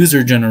that the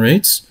user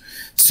generates.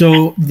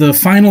 So the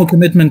final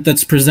commitment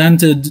that's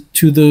presented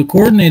to the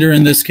coordinator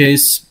in this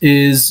case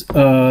is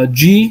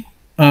G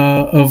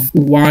of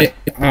YI,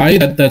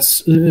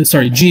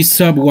 G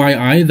sub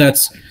YI,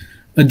 that's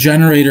a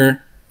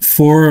generator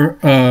for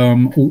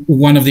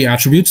one of the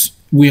attributes.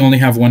 We only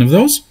have one of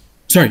those.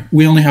 Sorry,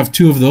 we only have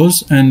two of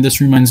those, and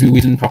this reminds me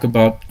we didn't talk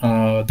about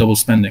double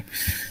spending.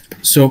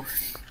 So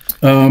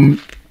at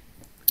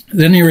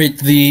any rate,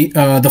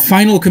 the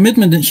final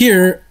commitment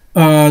here,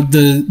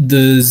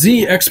 the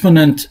Z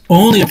exponent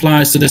only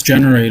applies to this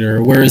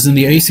generator, whereas in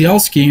the ACL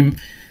scheme,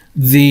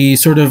 the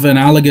sort of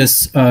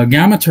analogous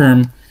gamma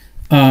term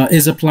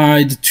is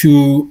applied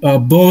to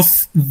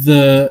both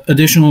the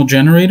additional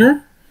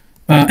generator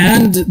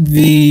and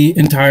the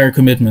entire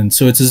commitment.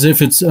 So it's as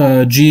if it's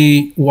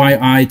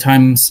GYI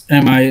times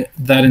MI,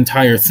 that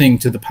entire thing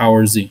to the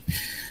power Z.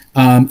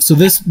 So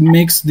this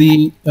makes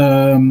the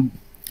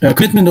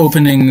commitment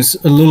openings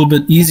a little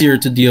bit easier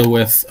to deal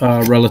with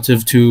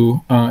relative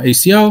to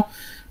ACL.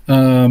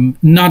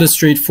 Not as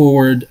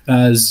straightforward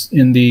as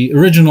in the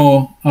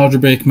original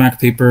algebraic Mac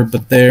paper,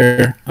 but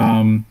there,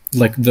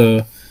 like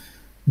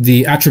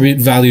the attribute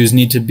values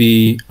need to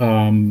be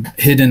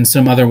hidden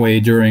some other way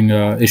during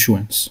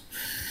issuance.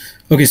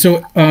 Okay, so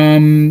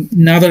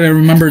now that I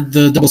remembered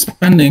the double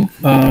spending,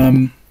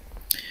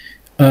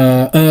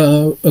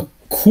 a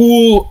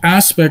cool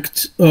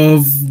aspect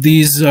of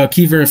these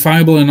key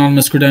verifiable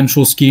anonymous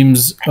credential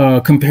schemes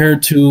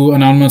compared to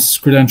anonymous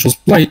credentials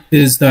flight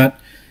is that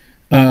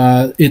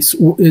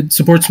it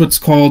supports what's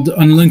called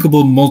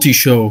unlinkable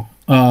multi-show.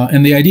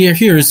 And the idea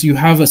here is you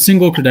have a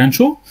single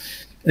credential,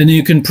 and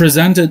you can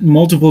present it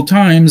multiple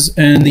times,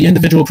 and the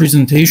individual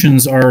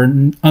presentations are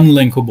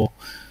unlinkable.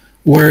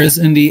 Whereas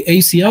in the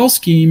ACL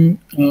scheme,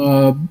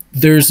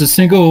 there's a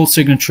single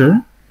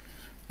signature,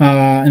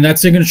 and that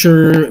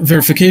signature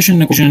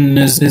verification equation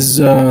is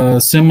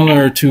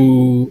similar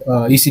to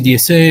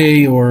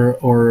ECDSA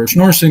or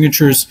Schnorr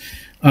signatures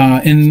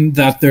in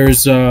that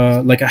there's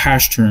like a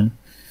hash term.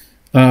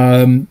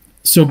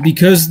 So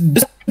because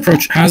this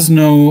approach has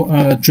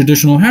no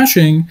traditional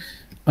hashing,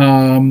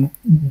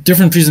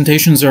 different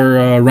presentations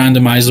are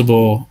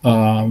randomizable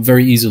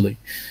very easily.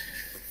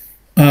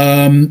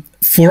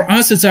 For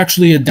us, it's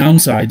actually a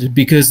downside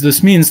because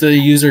this means that a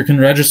user can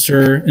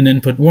register an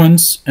input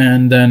once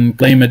and then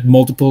claim it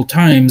multiple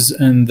times,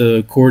 and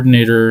the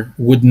coordinator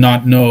would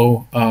not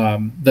know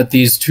that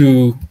these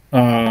two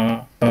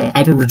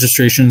output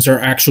registrations are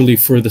actually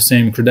for the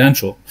same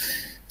credential.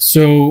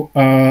 So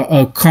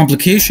a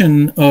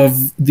complication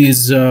of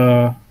these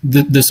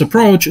this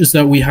approach is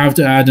that we have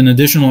to add an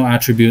additional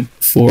attribute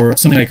for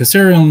something like a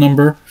serial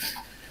number,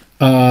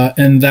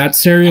 and that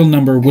serial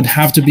number would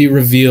have to be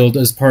revealed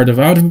as part of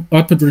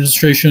output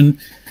registration.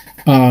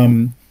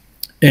 And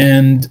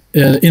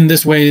in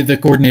this way, the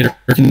coordinator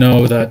can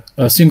know that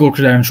a single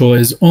credential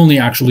is only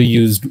actually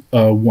used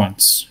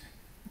once.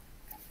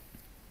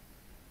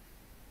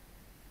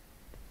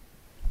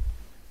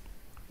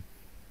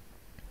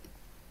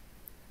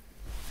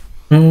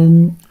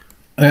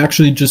 I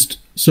actually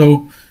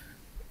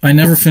I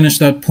never finished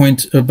that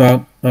point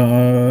about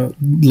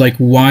like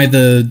why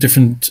the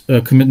different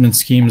commitment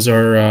schemes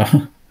are.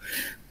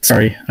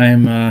 Sorry,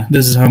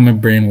 this is how my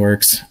brain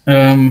works.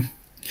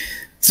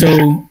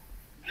 So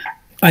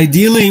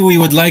ideally, we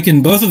would like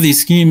in both of these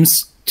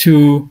schemes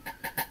to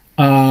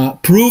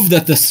prove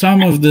that the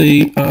sum of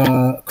the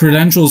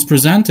credentials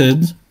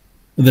presented,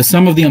 the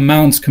sum of the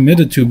amounts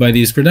committed to by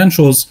these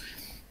credentials,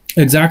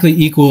 exactly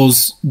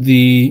equals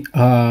the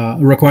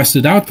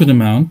requested output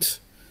amount.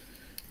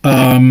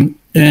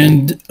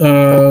 And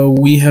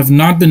we have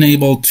not been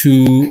able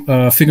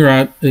to figure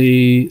out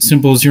a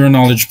simple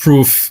zero-knowledge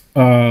proof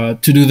to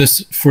do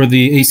this for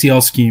the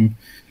ACL scheme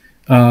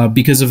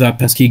because of that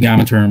pesky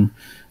gamma term.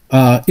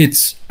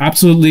 It's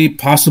absolutely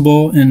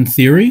possible in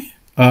theory.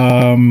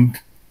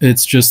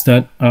 It's just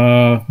that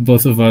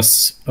both of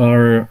us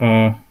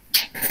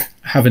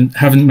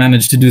haven't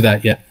managed to do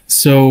that yet.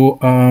 So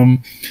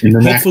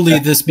hopefully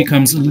this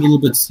becomes a little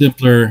bit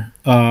simpler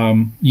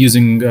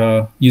using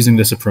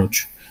this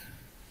approach.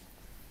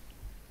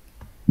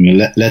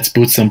 Let's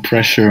put some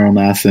pressure on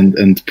us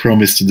and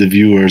promise to the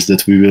viewers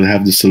that we will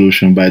have the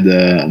solution by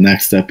the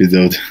next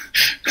episode.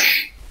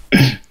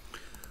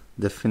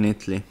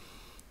 Definitely.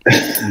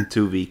 In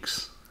 2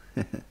 weeks.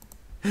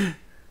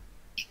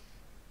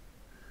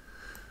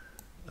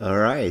 All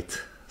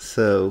right.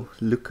 So,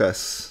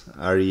 Lucas,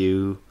 are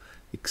you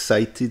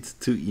excited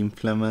to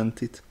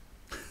implement it?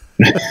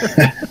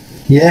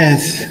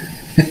 Yes.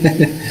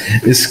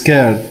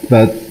 Scared,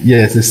 but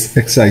yes,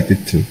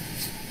 excited too.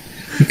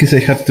 Because I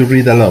have to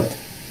read a lot.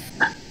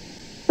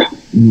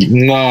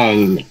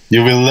 No,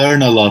 you will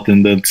learn a lot,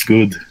 and that's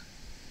good.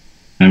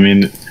 I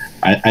mean,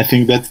 I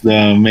think that's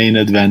the main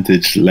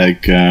advantage.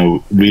 Like,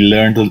 we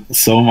learned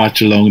so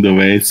much along the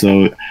way,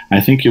 so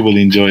I think you will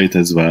enjoy it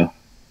as well.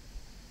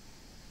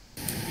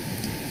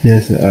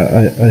 Yes,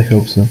 I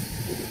hope so.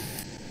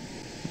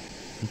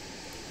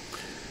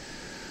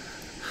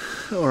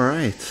 All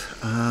right.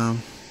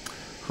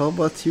 How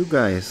about you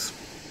guys?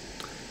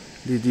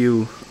 Did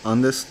you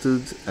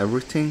understood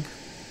everything?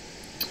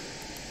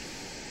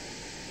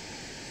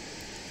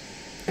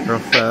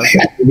 Rafael?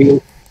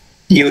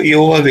 You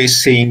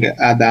always saying,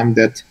 Adam,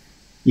 that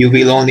you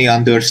will only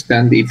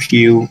understand if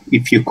you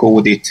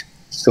code it.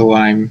 So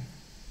I'm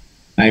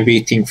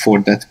waiting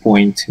for that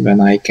point when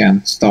I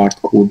can start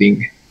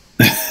coding.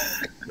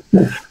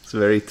 It's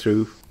very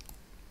true.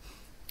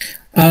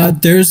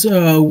 There's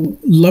a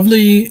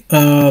lovely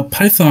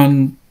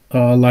Python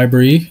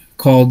library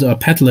called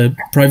PetLib,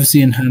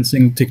 Privacy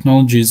Enhancing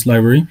Technologies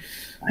Library,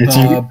 It's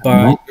on GitHub,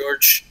 by no?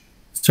 George.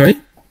 Sorry?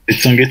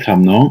 It's on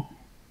GitHub, no?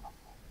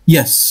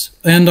 Yes,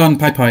 and on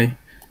PyPy.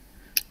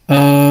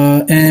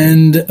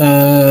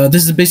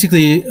 This is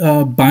basically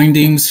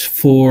bindings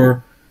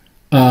for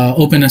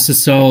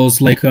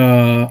OpenSSL's like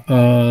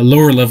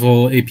lower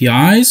level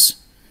APIs.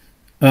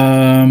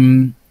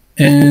 What's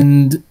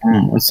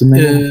the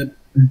name?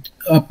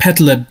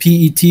 Petlib,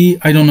 P-E-T.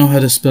 I don't know how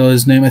to spell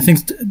his name. I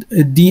think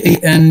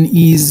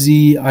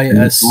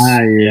D-A-N-E-Z-I-S.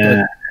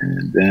 Yeah.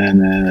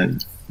 Then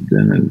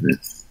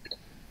this.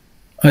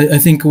 I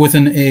think with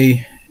an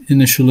A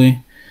initially.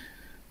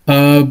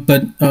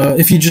 But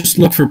if you just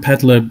look for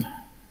Petlib.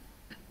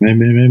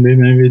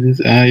 Maybe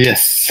this.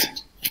 Yes.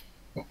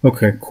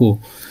 Okay, cool.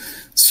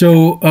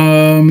 So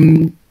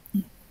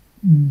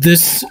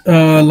this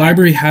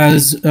library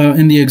has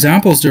in the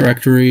examples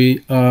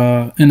directory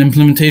an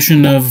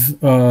implementation of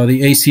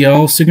the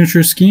ACL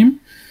signature scheme,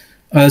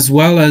 as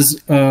well as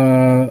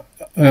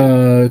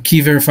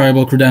key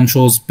verifiable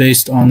credentials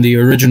based on the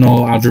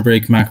original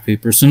algebraic Mac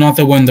paper. So not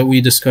the one that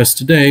we discussed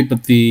today,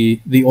 but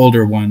the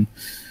older one.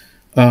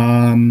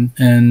 Both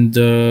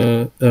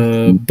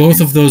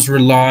of those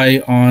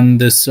rely on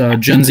this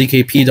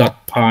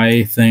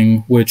genzkp.py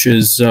thing, which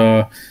is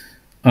I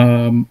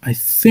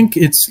think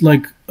it's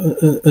like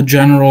a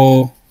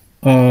general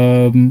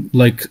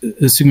like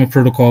a Sigma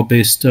protocol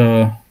based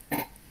system.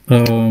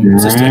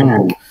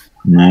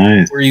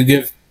 Nice. Where you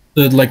give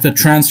the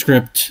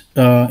transcript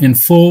in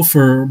full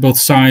for both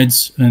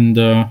sides, and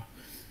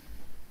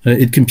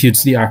it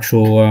computes the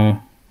actual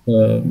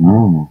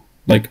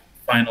like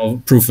final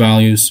proof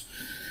values.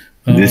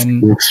 This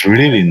looks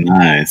really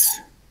nice.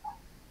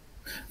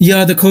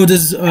 Yeah, the code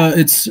is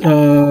it's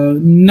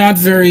not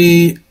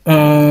very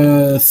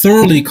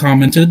thoroughly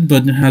commented,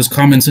 but it has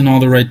comments in all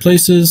the right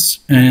places,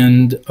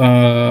 and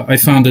I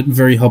found it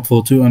very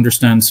helpful to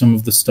understand some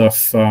of the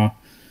stuff,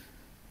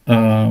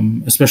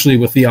 especially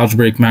with the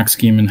algebraic Mac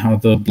scheme and how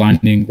the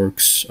blinding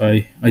works.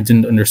 I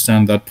didn't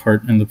understand that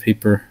part in the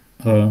paper,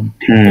 but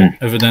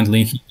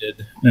evidently he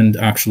did and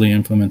actually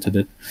implemented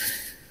it.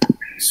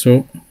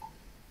 So.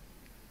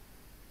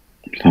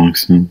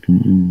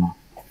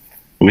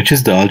 Which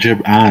is the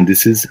algebra?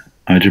 This is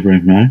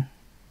algebraic Mac.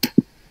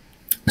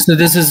 So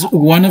this is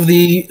one of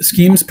the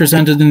schemes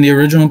presented in the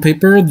original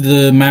paper,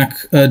 the Mac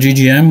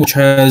GGM, which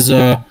has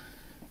a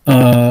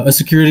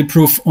security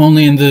proof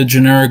only in the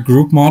generic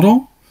group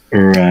model.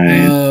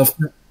 Right.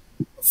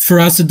 For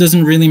us, it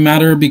doesn't really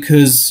matter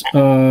because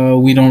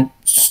we don't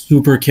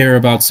super care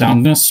about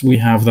soundness. We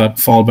have that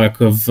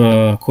fallback of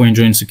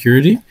CoinJoin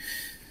security.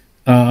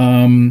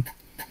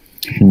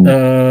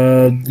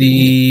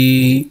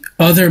 The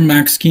other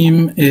Mac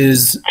scheme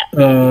is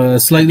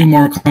slightly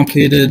more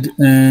complicated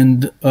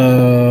and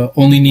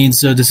only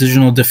needs a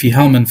decisional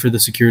Diffie-Hellman for the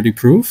security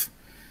proof.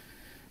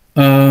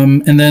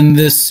 And then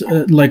this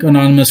like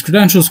anonymous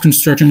credentials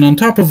construction on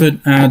top of it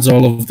adds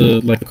all of the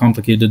like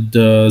complicated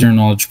zero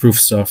knowledge proof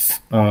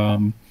stuff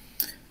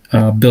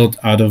built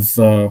out of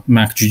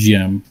Mac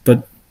GGM.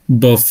 But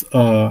both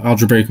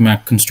algebraic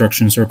Mac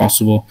constructions are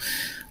possible.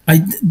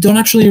 I don't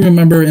actually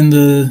remember in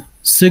the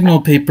Signal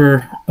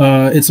paper,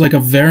 it's like a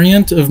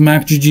variant of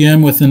Mac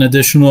GGM with an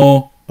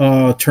additional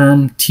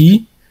term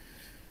T,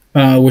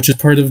 which is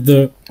part of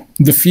the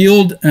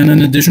field, and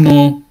an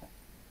additional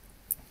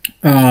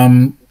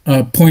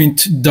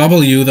point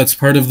W that's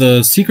part of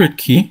the secret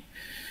key.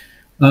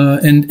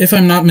 And if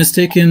I'm not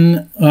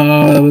mistaken,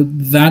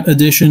 that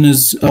addition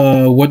is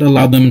what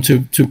allowed them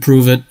to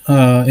prove it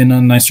in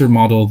a nicer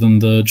model than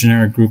the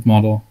generic group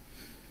model.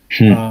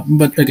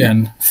 But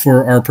again,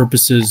 for our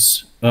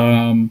purposes,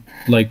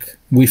 like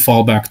we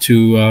fall back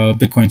to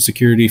Bitcoin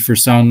security for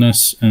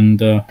soundness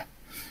and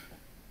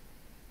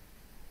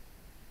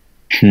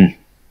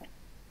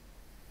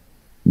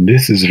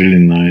This is really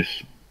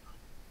nice.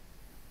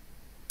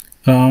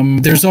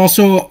 There's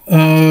also,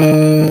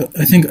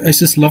 I think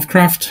ISIS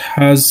Lovecraft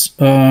has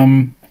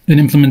an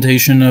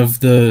implementation of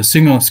the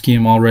signal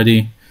scheme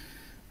already.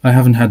 I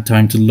haven't had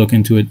time to look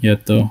into it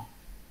yet, though.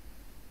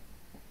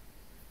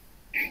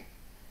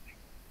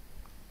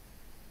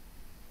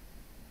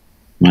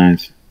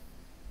 Nice.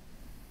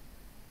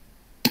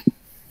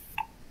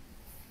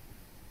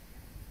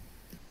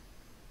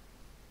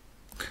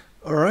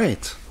 All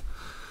right.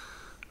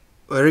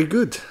 Very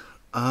good.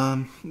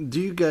 Do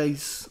you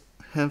guys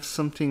have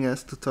something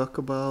else to talk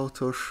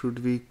about, or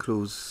should we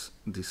close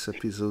this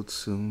episode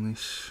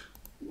soonish?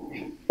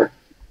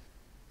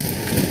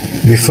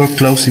 Before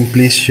closing,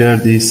 please share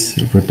this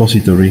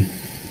repository.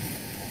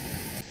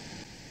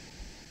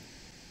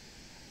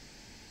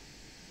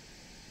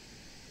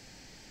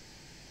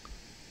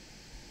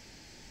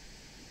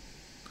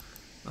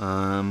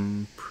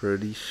 I'm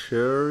pretty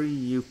sure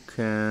you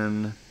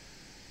can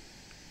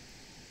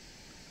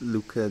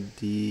look at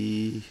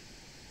the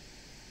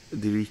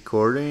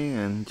recording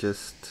and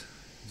just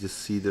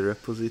see the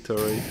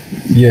repository.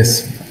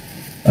 Yes,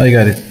 I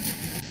got it.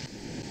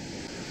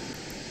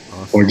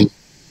 Awesome. Or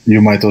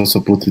you might also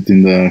put it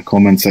in the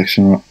comment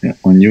section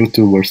on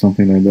YouTube or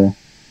something like that.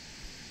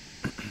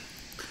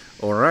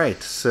 All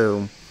right.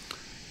 So,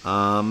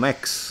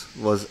 Max,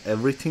 was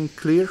everything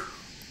clear?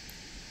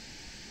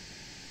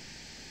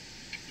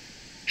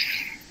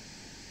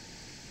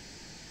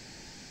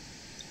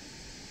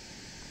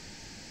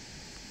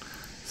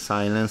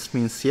 Silence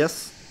means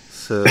yes.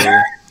 So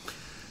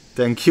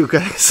thank you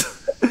guys.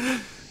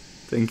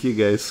 Thank you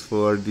guys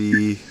for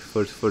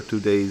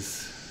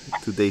today's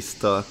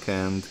talk,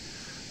 and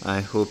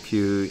I hope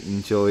you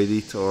enjoyed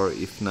it, or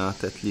if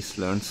not, at least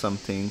learned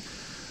something.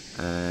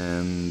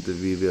 And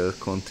we will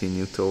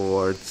continue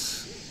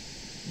towards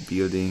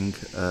building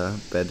a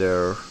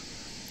better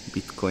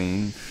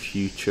Bitcoin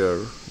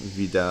future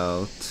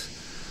without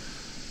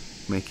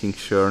making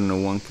sure no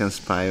one can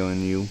spy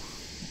on you.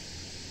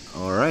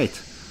 All right.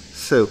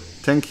 So,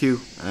 thank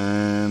you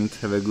and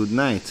have a good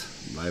night.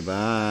 Bye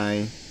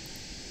bye.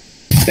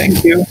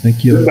 Thank you.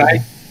 Thank you.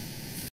 Goodbye.